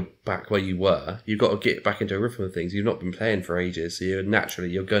you're back where you were. You've got to get back into a rhythm of things. You've not been playing for ages, so you're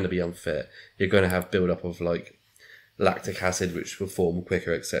going to be unfit. You're going to have build up of like lactic acid, which will form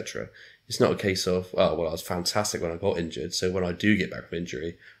quicker, etc. It's not a case of, oh, well, I was fantastic when I got injured, so when I do get back from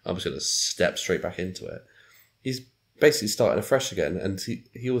injury, I'm just going to step straight back into it. He's basically starting afresh again, and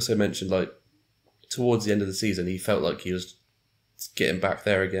he also mentioned, like, towards the end of the season, he felt like he was getting back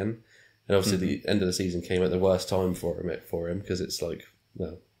there again. And obviously the end of the season came at the worst time for him because it's like,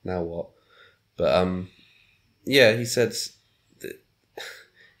 well, now what? But, yeah, he said that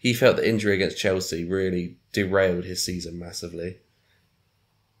he felt the injury against Chelsea really derailed his season massively.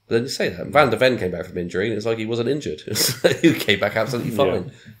 But then you say that. Van der Ven came back from injury and it's like he wasn't injured. He came back absolutely fine.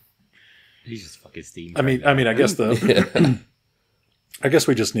 Yeah. He's just fucking steam. I mean, I guess I guess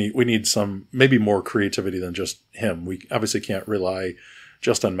we need some, maybe more creativity than just him. We obviously can't rely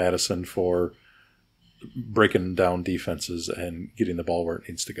just on Maddison for breaking down defenses and getting the ball where it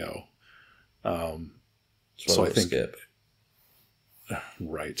needs to go. So I think Skip.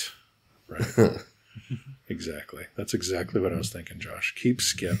 Right. Exactly. That's exactly what I was thinking, Josh. Keep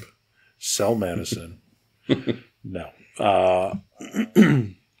Skip. Sell Maddison. No.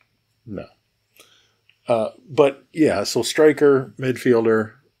 No. But yeah, so striker,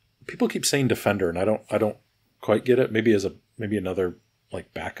 midfielder. People keep saying defender, and I don't quite get it. Maybe another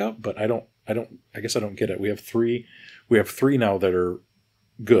like backup, but I guess I don't get it. We have three now that are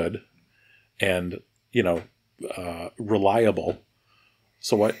good and reliable.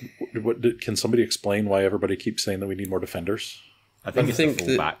 So what can somebody explain why everybody keeps saying that we need more defenders? I think it's the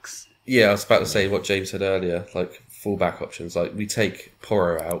fullbacks. Yeah, I was about to say what James said earlier, like fullback options. Like we take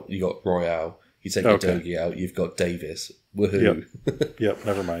Porro out, you got Royale. You take Udogie out, you've got Davis. Woohoo! Yep.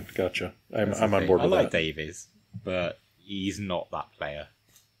 Never mind. Gotcha. I'm on board with that. I like Davis, but he's not that player.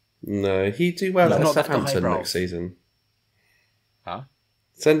 No, he'd do well at not that Southampton high next season. Huh?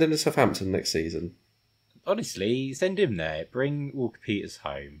 Send him to Southampton next season. Honestly, send him there. Bring Walker Peters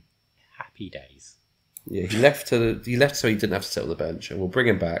home. Happy days. Yeah, he left so he didn't have to sit on the bench, and we'll bring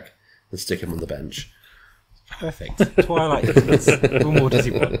him back and stick him on the bench. Perfect. That's why I like this. What more does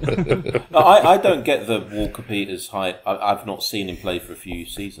he want? No, I don't get the Walker Peters hype. I've not seen him play for a few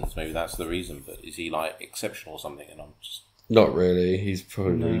seasons. Maybe that's the reason. But is he like exceptional or something? And I'm just not really. He's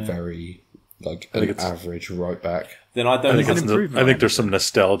probably very like an average right back. Then I don't. I think there's some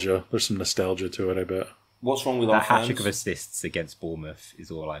nostalgia. There's some nostalgia to it. I bet. What's wrong with our fans? Hat trick of assists against Bournemouth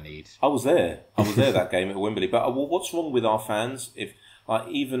is all I need. I was there that game at Wembley. But what's wrong with our fans? If like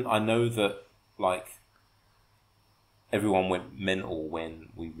even I know that like. Everyone went mental when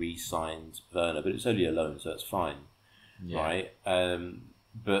we re-signed Werner, but it was only a loan, so it's fine, right?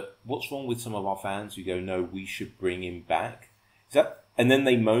 But what's wrong with some of our fans who go, "No, we should bring him back"? And then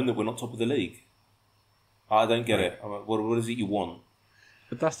they moan that we're not top of the league. I don't get it. What is it you want?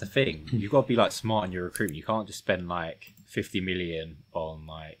 But that's the thing. You've got to be like smart in your recruitment. You can't just spend like 50 million on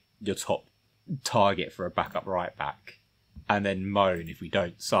like your top target for a backup right back, and then moan if we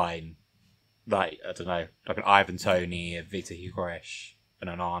don't sign. Like, I don't know, like an Ivan Toney, a Victor Hugo-Resh, an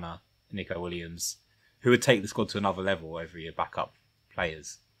Onana, Nico Williams, who would take the squad to another level over your backup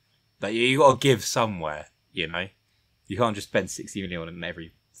players. Like, you got to give somewhere, You can't just spend 60 million on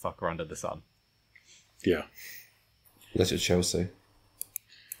every fucker under the sun. Yeah. That's at Chelsea.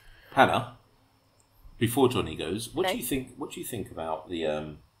 Hannah, before Johnny goes, what do you think? What do you think about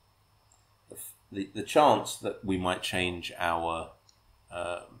the chance that we might change our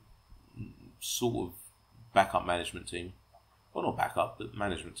sort of backup management team? Well, not backup, but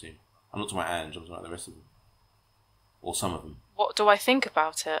management team. I'm not talking about Ange, I'm talking about the rest of them. Or some of them. What do I think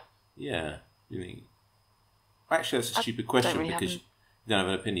about it? Yeah. Actually, that's a stupid question because you don't have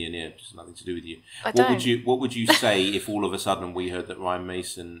an opinion. Yeah, just nothing to do with you. What would you say if all of a sudden we heard that Ryan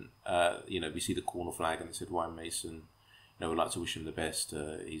Mason, we see the corner flag and it said Ryan Mason, we'd like to wish him the best.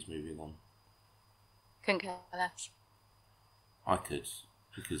 He's moving on. Couldn't care less. I could,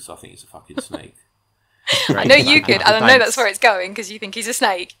 because I think he's a fucking snake. I know you could, and I know that's where it's going because you think he's a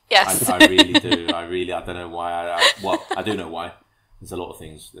snake. Yes, I really do. I don't know why. I do know why. There's a lot of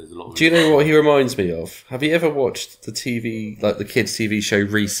things. Do you know what he reminds me of? Have you ever watched the TV, like the kids' TV show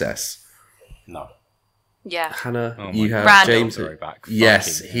Recess? No. Yeah. Hannah, you have Randall. James.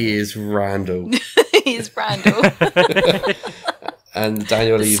 Yes, he is Randall. He is Randall. And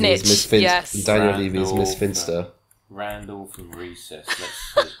Daniel Levy is Miss Finster. Yes. Daniel Levy is Miss Finster. Randall from Recess.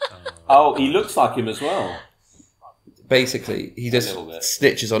 Oh, he looks like him as well. Basically, he just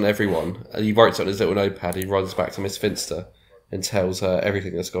snitches on everyone. And he writes on his little notepad. He runs back to Miss Finster and tells her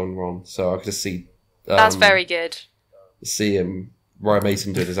everything that's gone wrong. So I could just see... that's very good. See him Ryan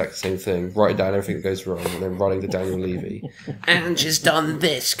Mason did exactly the same thing, writing down everything that goes wrong and then running to Daniel Levy. Ange has done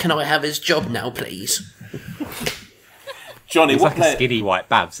this. Can I have his job now, please? Johnny, He's what like player? a skinny white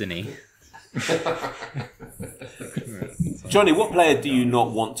Babs, isn't he? Johnny, what player do you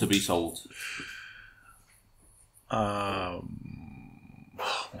not want to be sold? Oh,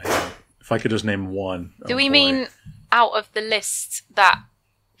 man. If I could just name one. Do we mean out of the list that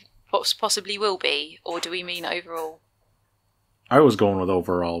possibly will be, or do we mean overall? I was going with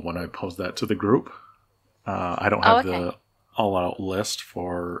overall when I posed that to the group. I don't have the all-out list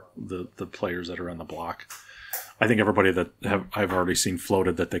for the players that are on the block. I think everybody that I've already seen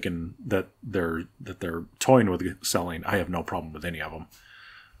floated that they're toying with selling. I have no problem with any of them.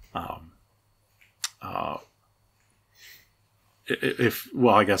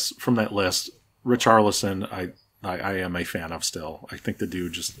 I guess from that list, Richarlison, I am a fan of still. I think the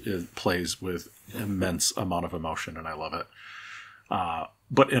dude just plays with immense amount of emotion, and I love it.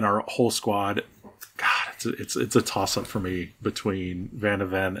 But in our whole squad, God, it's a toss up for me between Van de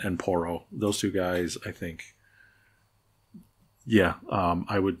Ven and Porro. Those two guys, I think. Yeah,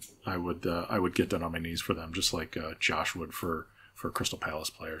 I would get down on my knees for them, just like Josh would for Crystal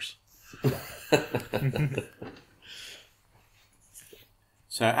Palace players.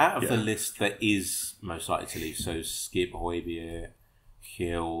 So out of the list that is most likely to leave, so Skip, Højbjerg,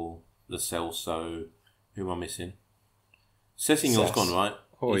 Hill, Lo Celso, who am I missing? Sessignon gone, right?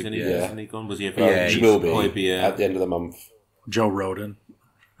 Isn't he gone? Was he ever? Yeah, he will be Højbjerg, at the end of the month. Joe Roden.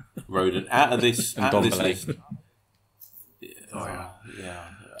 Out of this Ndombele. list. Yeah. Yeah.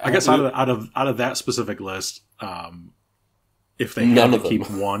 I guess out of that specific list, if they had to keep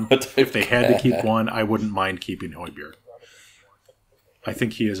one, if they had to keep one, I wouldn't mind keeping Højbjerg. I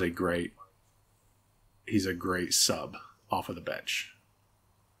think he's a great sub off of the bench.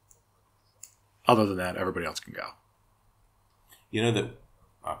 Other than that, everybody else can go. You know that.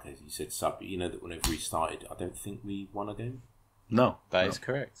 Okay, you said sub, but you know that whenever we started, I don't think we won a game. No, That is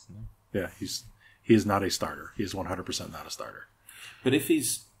correct. No. Yeah, he is not a starter. He is 100% not a starter. But if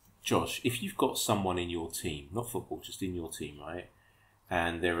you've got someone in your team, not football, just in your team, right,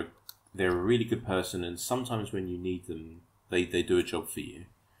 and they're a really good person, and sometimes when you need them, they do a job for you,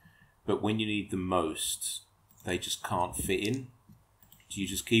 but when you need them most, they just can't fit in. Do you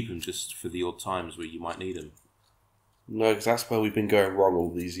just keep them just for the odd times where you might need them? No, because that's where we've been going wrong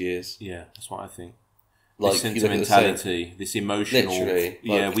all these years. Yeah, that's what I think. Like, This sentimentality, this emotional... Literally,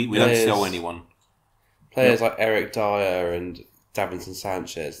 yeah, like, we don't sell anyone. Players like Eric Dyer and Davinson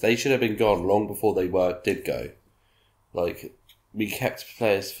Sanchez, they should have been gone long before they did go. Like, we kept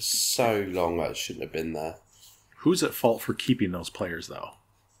players for so long that shouldn't have been there. Who's at fault for keeping those players, though?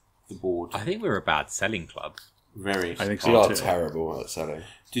 The board. I think we're a bad selling club. Very. I think We so, are too. terrible at selling.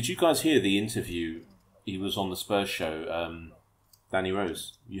 Did you guys hear the interview? He was on the Spurs show, Danny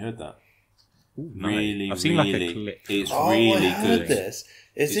Rose. You heard that? Ooh, no. Really, I've seen really, like a clip. it's I really heard good. this.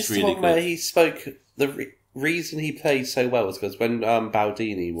 Is It's this really the one where good. he spoke... The reason he played so well was because when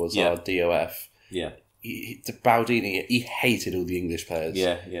Baldini was our DOF, Yeah, Baldini, he hated all the English players.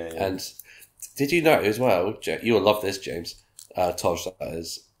 yeah. And did you know as well, you will love this, James, Taj, that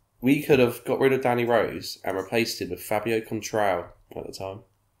is, we could have got rid of Danny Rose and replaced him with Fabio Contrao at the time.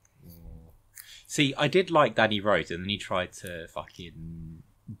 See, I did like Danny Rose, and then he tried to fucking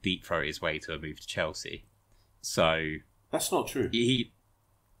deep throw his way to a move to Chelsea. So That's not true.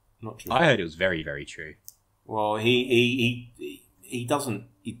 Not true. I heard it was very, very true. Well, he doesn't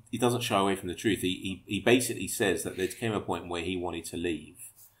shy away from the truth. He basically says that there came a point where he wanted to leave,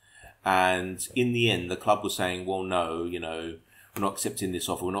 and in the end, the club was saying, "Well, no, we're not accepting this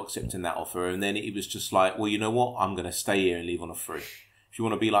offer. We're not accepting that offer." And then it was just like, "Well, you know what? I'm going to stay here and leave on a free. If you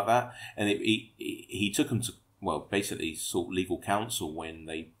want to be like that." And he took him to basically sought legal counsel when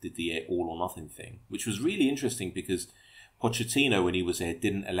they did the all or nothing thing, which was really interesting because Pochettino, when he was there,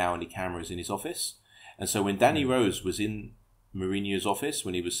 didn't allow any cameras in his office. And so when Danny Rose was in Mourinho's office,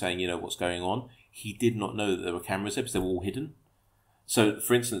 when he was saying, what's going on, he did not know that there were cameras there because they were all hidden. So,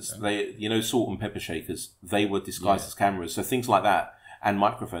 for instance, they, salt and pepper shakers, they were disguised as cameras. So things like that, and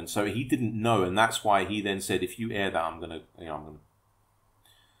microphones. So he didn't know, and that's why he then said, if you air that, I'm gonna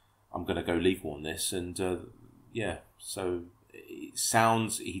go legal on this. And so it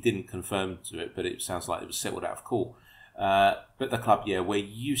sounds, he didn't confirm to it, but it sounds like it was settled out of court. But the club, we're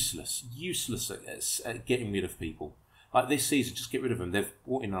useless at getting rid of people. Like this season, just get rid of them. They've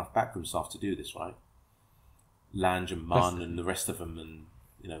brought in enough backroom staff to do this, right? Lange and Mann and the rest of them, and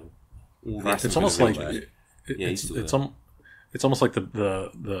all the rest It's of them. almost like it's almost like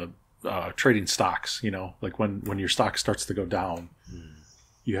the trading stocks. Like when your stock starts to go down,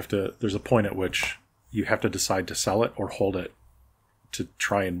 you have to. There's a point at which you have to decide to sell it or hold it to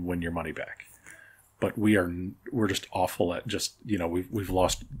try and win your money back. But we're just awful at just, we've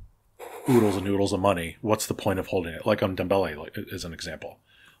lost oodles and oodles of money. What's the point of holding it? Like on Dembele, as an example.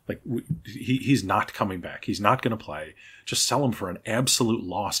 Like he's not coming back. He's not going to play. Just sell him for an absolute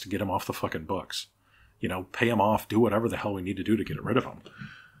loss to get him off the fucking books. Pay him off. Do whatever the hell we need to do to get rid of him.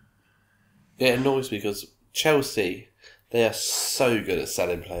 It annoys me because Chelsea, they are so good at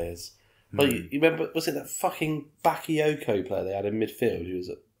selling players. Like, you remember, was it that fucking Bakayoko player they had in midfield who was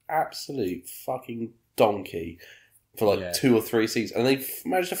an absolute fucking donkey for 2 or 3 seasons, and they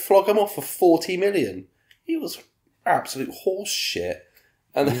managed to flog him off for 40 million. He was absolute horse shit.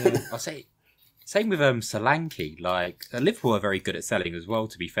 And then, I'll say, same with Solanke. Like Liverpool are very good at selling as well.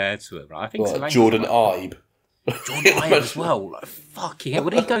 To be fair to him, right? I think Jordan Ibe. Jordan Ibe as well. Like, fucking hell.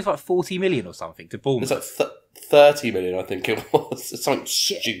 What did he go for 40 million or something to Bournemouth? It's like 30 million, I think it was. It's something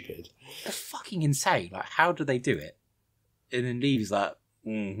stupid. That's fucking insane. Like, how do they do it? And then Levy's like,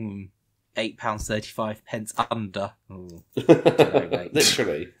 £8.35 under.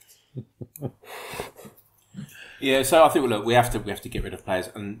 Literally. Yeah, so I think we have to get rid of players,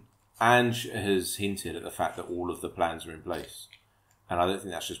 and Ange has hinted at the fact that all of the plans are in place, and I don't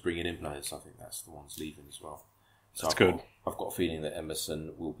think that's just bringing in players. I think that's the ones leaving as well. So That's good. I've got a feeling that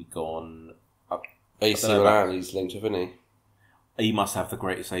Emerson will be gone. AC Milan, he's linked with, isn't he? He must have the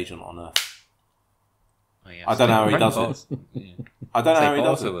greatest agent on earth. Oh, yeah. I don't know how he does it. Yeah. I don't know how he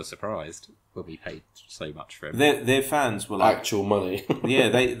does Barca it. were surprised when we paid so much for him. Their fans were like Actual money. yeah,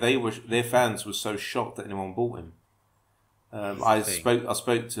 they were. Their fans were so shocked that anyone bought him. I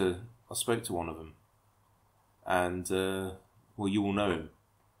spoke to one of them, and you all know him.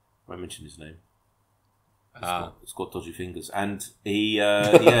 I won't mention his name. It's got dodgy fingers, and he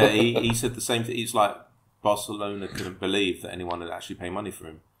said the same thing. It's like Barcelona couldn't believe that anyone had actually paid money for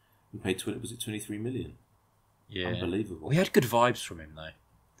him. We paid 23 million. Yeah, unbelievable. We had good vibes from him, though.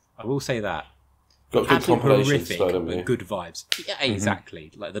 I will say that. Got good compilations, horrific, but good vibes. Yeah,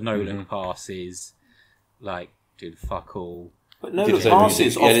 exactly. Like the no-look passes, like did fuck all. But no-look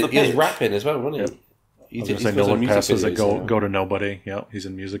passes off the pitch. He was rapping as well, wasn't he? I was going to say no-look passes that go to nobody. Yep, he's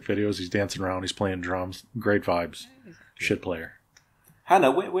in music videos. He's dancing around. He's playing drums. Great vibes. Shit player.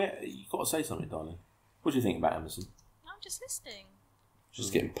 Hannah, where you got to say something, darling. What do you think about Emerson? I'm just listening.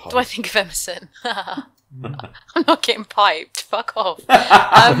 Just getting piped. Do I think of Emerson? I'm not getting piped. Fuck off.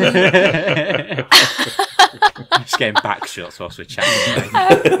 Just getting back shots whilst we're chatting.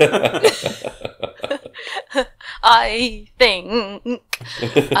 I think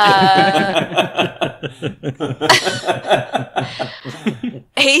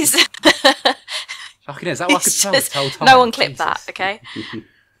he's. Fucking is that what I could tell this whole time? No one clip that, okay?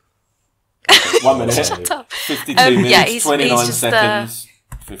 1 minute. Shut up. 52 minutes, yeah, he's 29 just, seconds.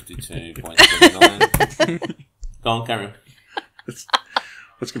 52.79. Go on, carry on. That's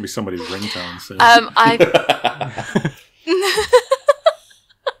going to be somebody's ringtone soon.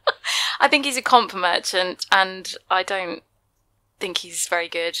 I think he's a comp merchant, and I don't think he's very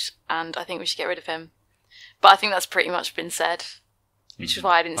good, and I think we should get rid of him. But I think that's pretty much been said, which is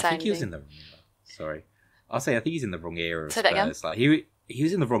why I didn't say anything. He was in the wrong era. Sorry. I think he's in the wrong era of Say that Spurs. Like, he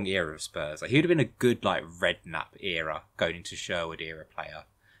was in the wrong era of Spurs. Like, he would have been a good Redknapp era, going into Sherwood era player.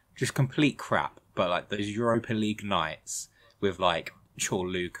 Just complete crap, but those Europa League nights with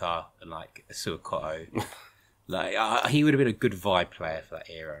Chorluka and Suakoto. He would have been a good vibe player for that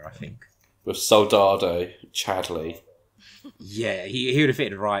era, I think. With Soldado, Chadley. Yeah, he would have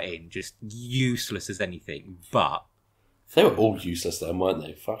fitted right in, just useless as anything, but... They were all useless then, weren't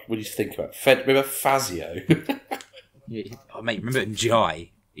they? Fuck, what do you think about remember Fazio? Yeah, mate, remember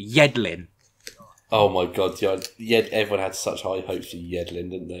Njai? Yedlin. Oh my god, everyone had such high hopes for Yedlin,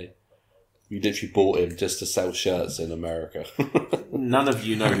 didn't they? We literally bought him just to sell shirts in America. None of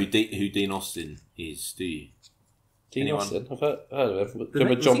you know who Dean Austin is, do you? Dean Austin? I've heard of him.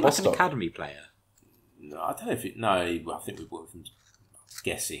 Was John he Bostock? an academy player? No, I don't know if I think we bought him from,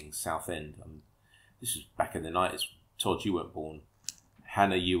 guessing, Southend. This was back in the 90s. Todd, you weren't born.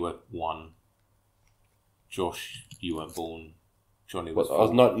 Hannah, you were 1. Josh, you weren't born. Johnny was 40. I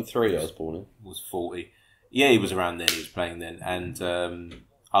was 93, I was born in. Was 40. Yeah, he was around then. He was playing then. And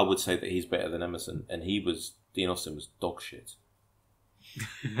I would say that he's better than Emerson. And Dean Austin was dog shit.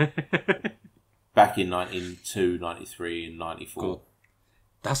 Back in 92, 93 and 94. Cool.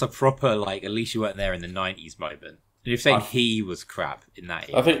 That's a proper, at least you weren't there in the 90s moment. You're saying he was crap in that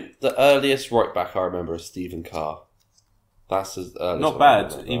era. I think the earliest right back I remember is Stephen Carr. That's his earliest. Not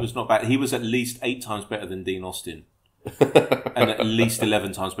bad. He was not bad. He was at least 8 times better than Dean Austin. And at least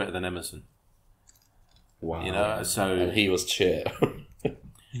 11 times better than Emerson. Wow. And he was cheer.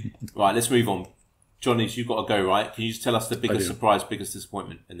 Right, let's move on. Johnny's, you've got to go, right? Can you just tell us the I biggest do. surprise, biggest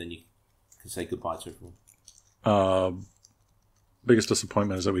disappointment, and then you can say goodbye to everyone? Biggest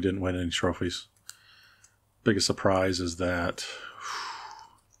disappointment is that we didn't win any trophies. Biggest surprise is that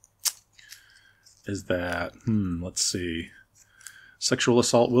let's see. Sexual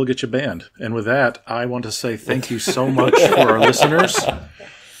assault will get you banned. And with that, I want to say thank you so much for our listeners.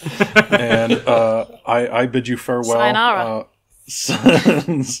 And I bid you farewell. Sayonara.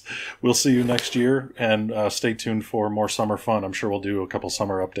 We'll see you next year, and stay tuned for more summer fun. I'm sure we'll do a couple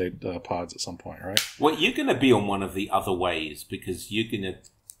summer update pods at some point, right? Well, you're going to be on one of the other ways because you're going to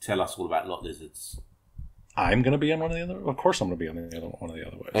tell us all about lot lizards. I'm going to be on one of the other. Of course, I'm going to be on one of the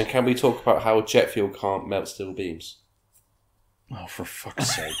other ways. And can we talk about how jet fuel can't melt steel beams? Oh, for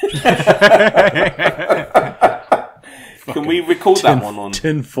fuck's sake! Can we record that one on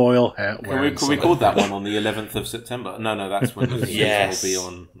tinfoil hat? Can we record that one on the 11th of September? No, that's when the Yes. will be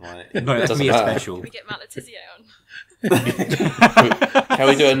on. Right. No, that's doesn't me a matter. special. Can we get Matt Letizia on? Can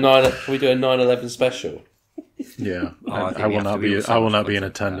we do a 9/11 special? Yeah, I think I we will have to not be be. also I will not be in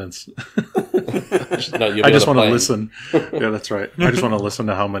responsible for attendance. No, you'll be I just on want a to plane. listen. Yeah, that's right. I just want to listen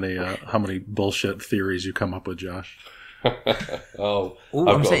to how many bullshit theories you come up with, Josh. Oh, Oh,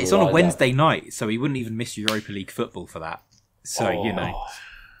 I've I'm got saying to it's on a write Wednesday night, so he wouldn't even miss Europa League football for that. So you know,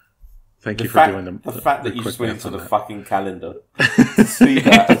 Thank The you for fact, doing the fact that you quick just went math into on the that. fucking calendar to see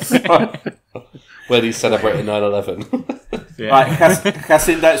that. that. When he's celebrating 9/11. Right,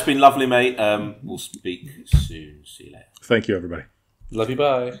 Jacinda, it's been lovely, mate. We'll speak soon. See you later. Thank you, everybody. Love you,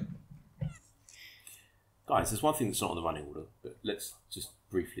 bye. Guys, there's one thing that's not on the running order, but let's just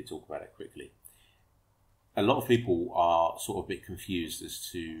briefly talk about it quickly. A lot of people are sort of a bit confused as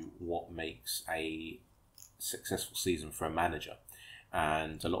to what makes a successful season for a manager.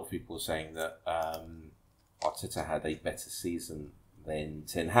 And a lot of people are saying that Arteta had a better season than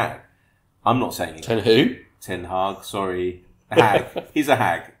Ten Hag. I'm not saying it. Ten who? Ten Hag, sorry. Hag. He's a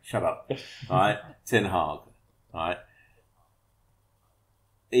hag. Shut up. Alright? Ten Hag. Alright?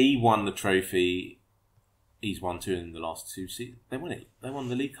 He won the trophy. He's won two in the last two seasons. They won it. They won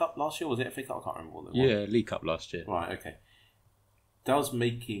the League Cup last year, or was it FA Cup? I can't remember what they won. yeah, League Cup last year. Right, okay. Does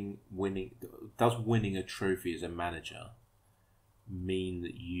winning a trophy as a manager mean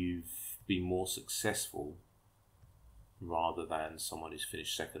that you've been more successful rather than someone who's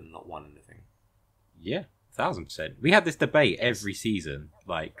finished second and not won anything? Yeah, 1,000%. We had this debate every season.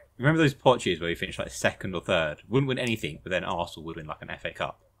 Like, remember those pot years where we finished like second or third? Wouldn't win anything, but then Arsenal would win like an FA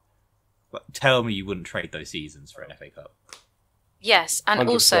Cup. But tell me you wouldn't trade those seasons for an FA Cup. Yes, and 100%.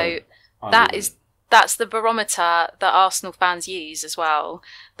 also I wouldn't. that's the barometer that Arsenal fans use as well.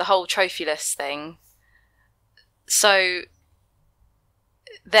 The whole trophyless thing. So,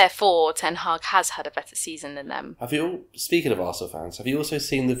 therefore, Ten Hag has had a better season than them. Have you all, speaking of Arsenal fans, have you also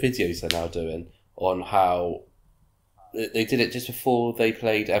seen the videos they're now doing on how they did it just before they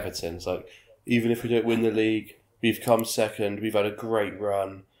played Everton? It's like, even if we don't win the league, we've come second, we've had a great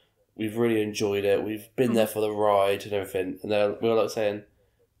run, we've really enjoyed it, we've been there for the ride and everything. And we're like saying,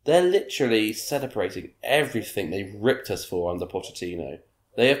 they're literally celebrating everything they ripped us for under Pochettino.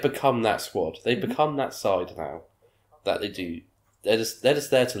 They have become that squad. They've become that side now that they do. They're just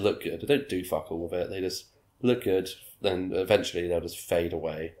there to look good. They don't do fuck all with it. They just look good. Then eventually they'll just fade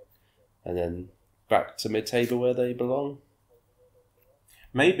away, and then back to mid-table where they belong.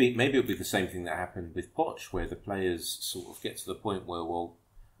 Maybe it'll be the same thing that happened with Poch, where the players sort of get to the point where, well,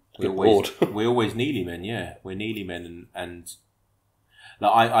 Get bored. we're always nearly men, yeah. We're nearly men, and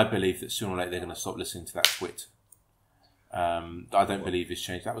like, I believe that sooner or later they're going to stop listening to that twit. I don't believe it's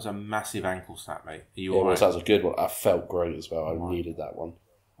changed. That was a massive ankle snap, mate. Are you all right? That was a good one. I felt great as well. I needed that one.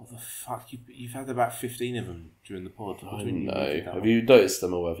 What the fuck? You've had about 15 of them during the pod. I between you and know. that Have one. you noticed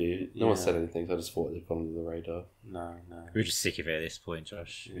them or have you? No one Yeah. said anything, so I just thought they'd gone under the radar. No. We're just sick of it at this point,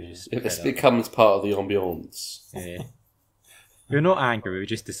 Josh. We're just It's fed up. becomes part of the ambience. Yeah. We're not angry, we're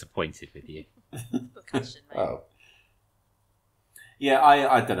just disappointed with you. Percussion, mate. Oh. Yeah,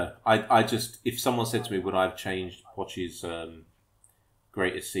 I don't know. I just, if someone said to me, would I have changed Poch's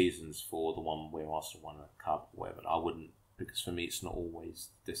greatest seasons for the one where Arsenal won a cup or whatever, I wouldn't, because for me it's not always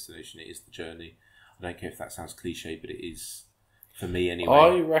the destination, it is the journey. I don't care if that sounds cliche, but it is for me anyway.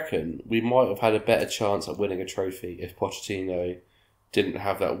 I reckon we might have had a better chance at winning a trophy if Pochettino didn't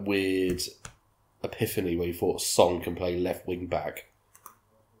have that weird epiphany where he thought Son can play left wing back,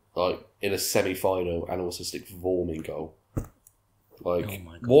 like in a semi-final, and also stick Vorm in goal. Like, Oh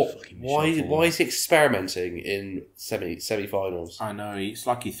my God, what? fucking Michel Vorm. Why is he experimenting in semi-finals? I know, it's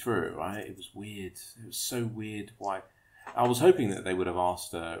like he threw it, right? It was weird. It was so weird. Why? I was hoping that they would have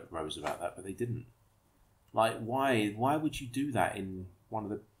asked Rose about that, but they didn't. Like, why would you do that in one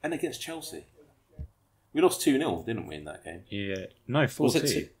of the... And against Chelsea? We lost 2-0, didn't we, in that game? Yeah. No, 4-2. Was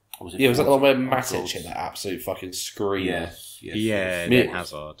it Or was Yeah, was that the one where 4-2? Matic hit that absolute fucking screamer? Yes. Yeah, Me- then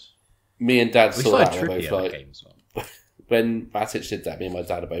Hazard. Me and Dad We saw started that and we're Trippier both that like, game as well. when Matic did that, me and my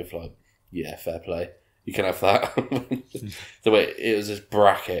dad are both like, yeah, fair play. You can have that. The way it was this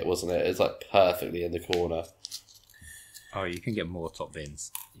bracket, wasn't it? It was like perfectly in the corner. Oh, you can get more top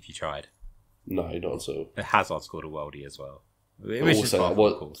bins if you tried. No, not at all. The Hazard scored a worldie as well. It was just Also, part of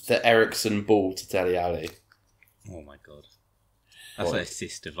the course. the Ericsson ball to Dele Alli. Oh my god. That's an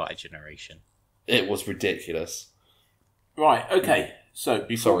assist of like a generation. It was ridiculous. Right, okay. So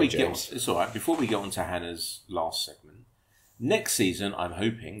before Sorry, we James. get, it's all right. Before we get on to Hannah's last segment, next season, I'm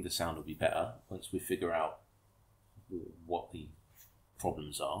hoping the sound will be better once we figure out what the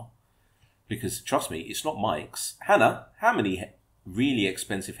problems are. Because trust me, it's not mics. Hannah, how many really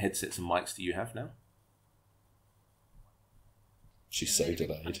expensive headsets and mics do you have now? She's so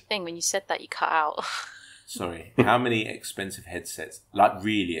delayed. Thing when you said that, you cut out. Sorry, how many expensive headsets, like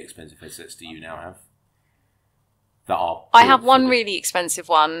really expensive headsets, do you now have? That are. I have built one for the- really expensive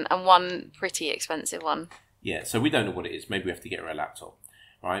one and one pretty expensive one. Yeah, so we don't know what it is. Maybe we have to get her a laptop,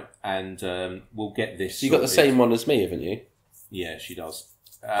 right? And we'll get this. So you got the sorted. same one as me, haven't you? Yeah, she does.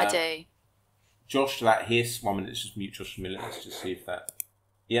 I do. Josh, that hiss. 1 minute, let's just mute Josh for a minute. Let's just see if that.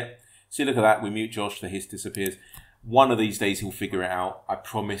 Yeah. See, look at that. We mute Josh, the hiss disappears. One of these days he'll figure it out. I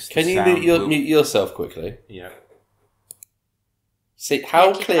promise. Can the you sound will- mute yourself quickly? Yeah. See, how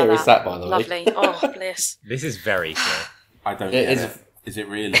Thank you clear for is that, by the way? Lovely. Oh, bliss. This is very clear. I don't It get is- it. Is it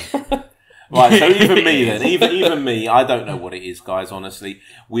really? Right, so even me then, even me, I don't know what it is, guys, honestly.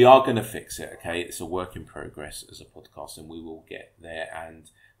 We are going to fix it, okay? It's a work in progress as a podcast, and we will get there,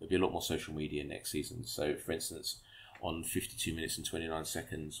 and there'll be a lot more social media next season. So, for instance, on 52 minutes and 29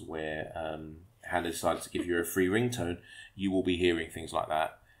 seconds, where Hannah decided to give you a free ringtone, you will be hearing things like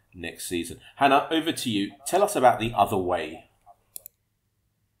that next season. Hannah, over to you. Tell us about The Other Way.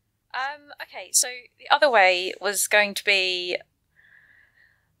 Okay, so the other way was going to be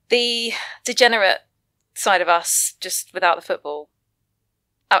the degenerate side of us, just without the football.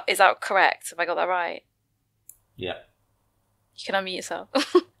 Oh, is that correct? Have I got that right? Yeah. You can unmute yourself.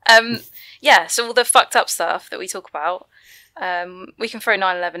 Yeah, so all the fucked up stuff that we talk about, we can throw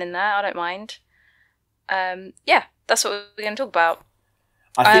 9/11 in there. I don't mind. Yeah, that's what we're going to talk about.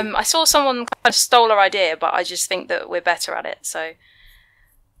 I saw someone kind of stole our idea, but I just think that we're better at it. So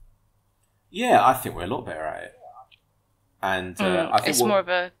Yeah, I think we're a lot better at it. And I think it's more of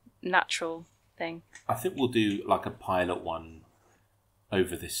a natural thing. I think we'll do like a pilot one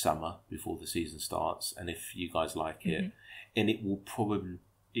over this summer before the season starts, and if you guys like it, and it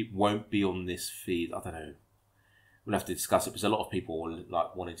won't be on this feed. I don't know. We'll have to discuss it because a lot of people will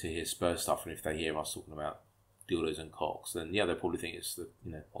like wanting to hear Spurs stuff, and if they hear us talking about dildos and cocks, then yeah, they'll probably think it's the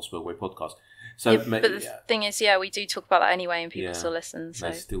Hotspur Way podcast. So, Yeah, but the thing is, we do talk about that anyway, and people still listen. So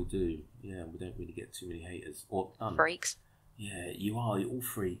they still do. Yeah, we don't really get too many haters or none. freaks. Yeah, you are. You're all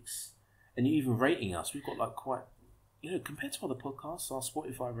freaks. And you're even rating us. We've got like quite, compared to other podcasts, our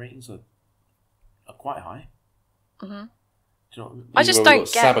Spotify ratings are quite high. Mm-hmm. Do you know what I mean? I just Well, we don't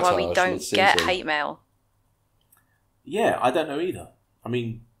got get why sabotage we from don't the get season. hate mail. Yeah, I don't know either. I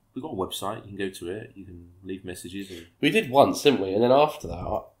mean, we've got a website. You can go to it. You can leave messages. And We did once, didn't we? And then after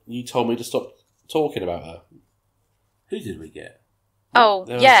that, you told me to stop talking about her. who did we get? Oh,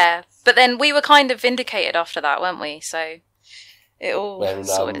 There was- yeah. But then we were kind of vindicated after that, weren't we? So it all When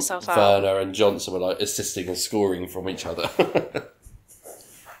sorted itself out. Werner and Johnson were like assisting and scoring from each other.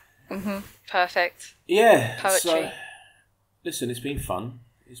 Perfect. Yeah. Poetry. So, listen, it's been fun.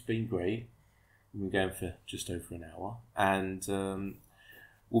 It's been great. We've been going for just over an hour. And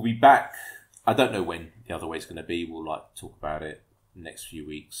we'll be back. I don't know when The Other Way's going to be. We'll talk about it next few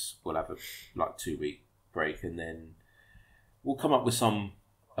weeks. We'll have a 2-week break, and then we'll come up with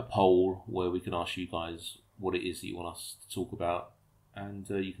a poll where we can ask you guys what it is that you want us to talk about, and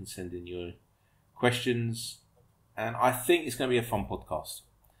you can send in your questions. And I think it's going to be a fun podcast.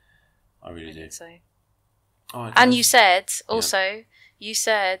 I really do. So. All right, And guys. you said also, you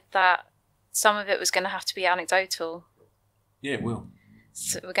said that some of it was going to have to be anecdotal. Yeah, it will.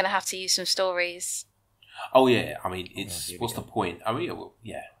 So we're going to have to use some stories. Oh yeah, I mean, it's here we what's go. the point? I mean,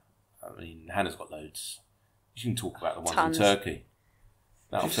 yeah. I mean, Hannah's got loads. You can talk about the ones Tons. in Turkey.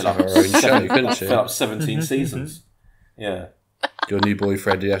 That'll She'd fill up, have her own show, couldn't she? fill up 17 seasons. Yeah. Your new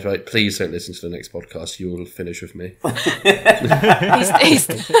boyfriend, you have to like, please don't listen to the next podcast. You will finish with me.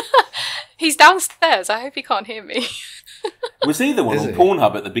 He's downstairs. I hope he can't hear me. Was he the one Is on he?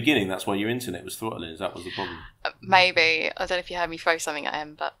 Pornhub at the beginning? That's why your internet was throttling. That was the problem. Maybe. I don't know if you heard me throw something at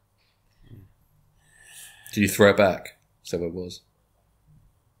him, but Do you throw it back? Is that what it was?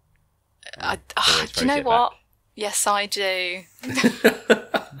 Do you know what? Yes, I do.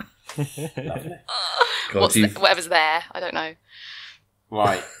 Whatever's there, I don't know.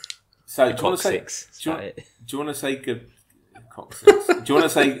 Right. So do you want to say? Do you want to say good? Cock six. Do you want to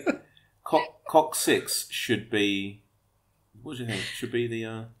say cock six should be? What do you think? Should be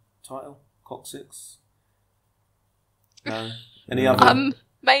the title? Cock six. No. Any other?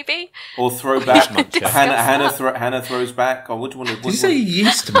 Maybe. Or throwback. Hannah throws back. Or what do you want to? Did you say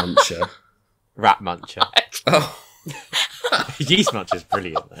yeast muncher? Rat muncher. Oh. Yeast muncher is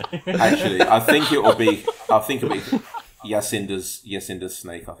brilliant though. Actually, I think it'll be Jacinda's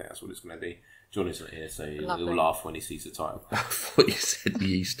snake. I think that's what it's going to be. Johnny's not here, so he'll laugh when he sees the title. I thought you said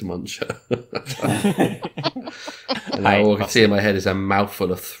yeast muncher. And now all I can see in my head is a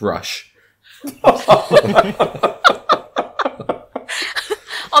mouthful of thrush.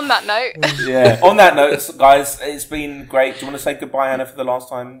 On that note. Yeah. On that note, guys, it's been great. Do you want to say goodbye, Anna, for the last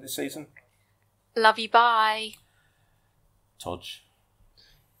time this season? Love you, bye. Todge.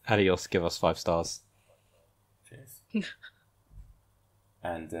 Adios, give us 5 stars. Cheers.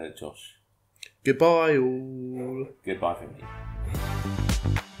 And Josh. Goodbye all. Goodbye for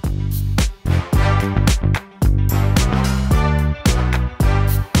me.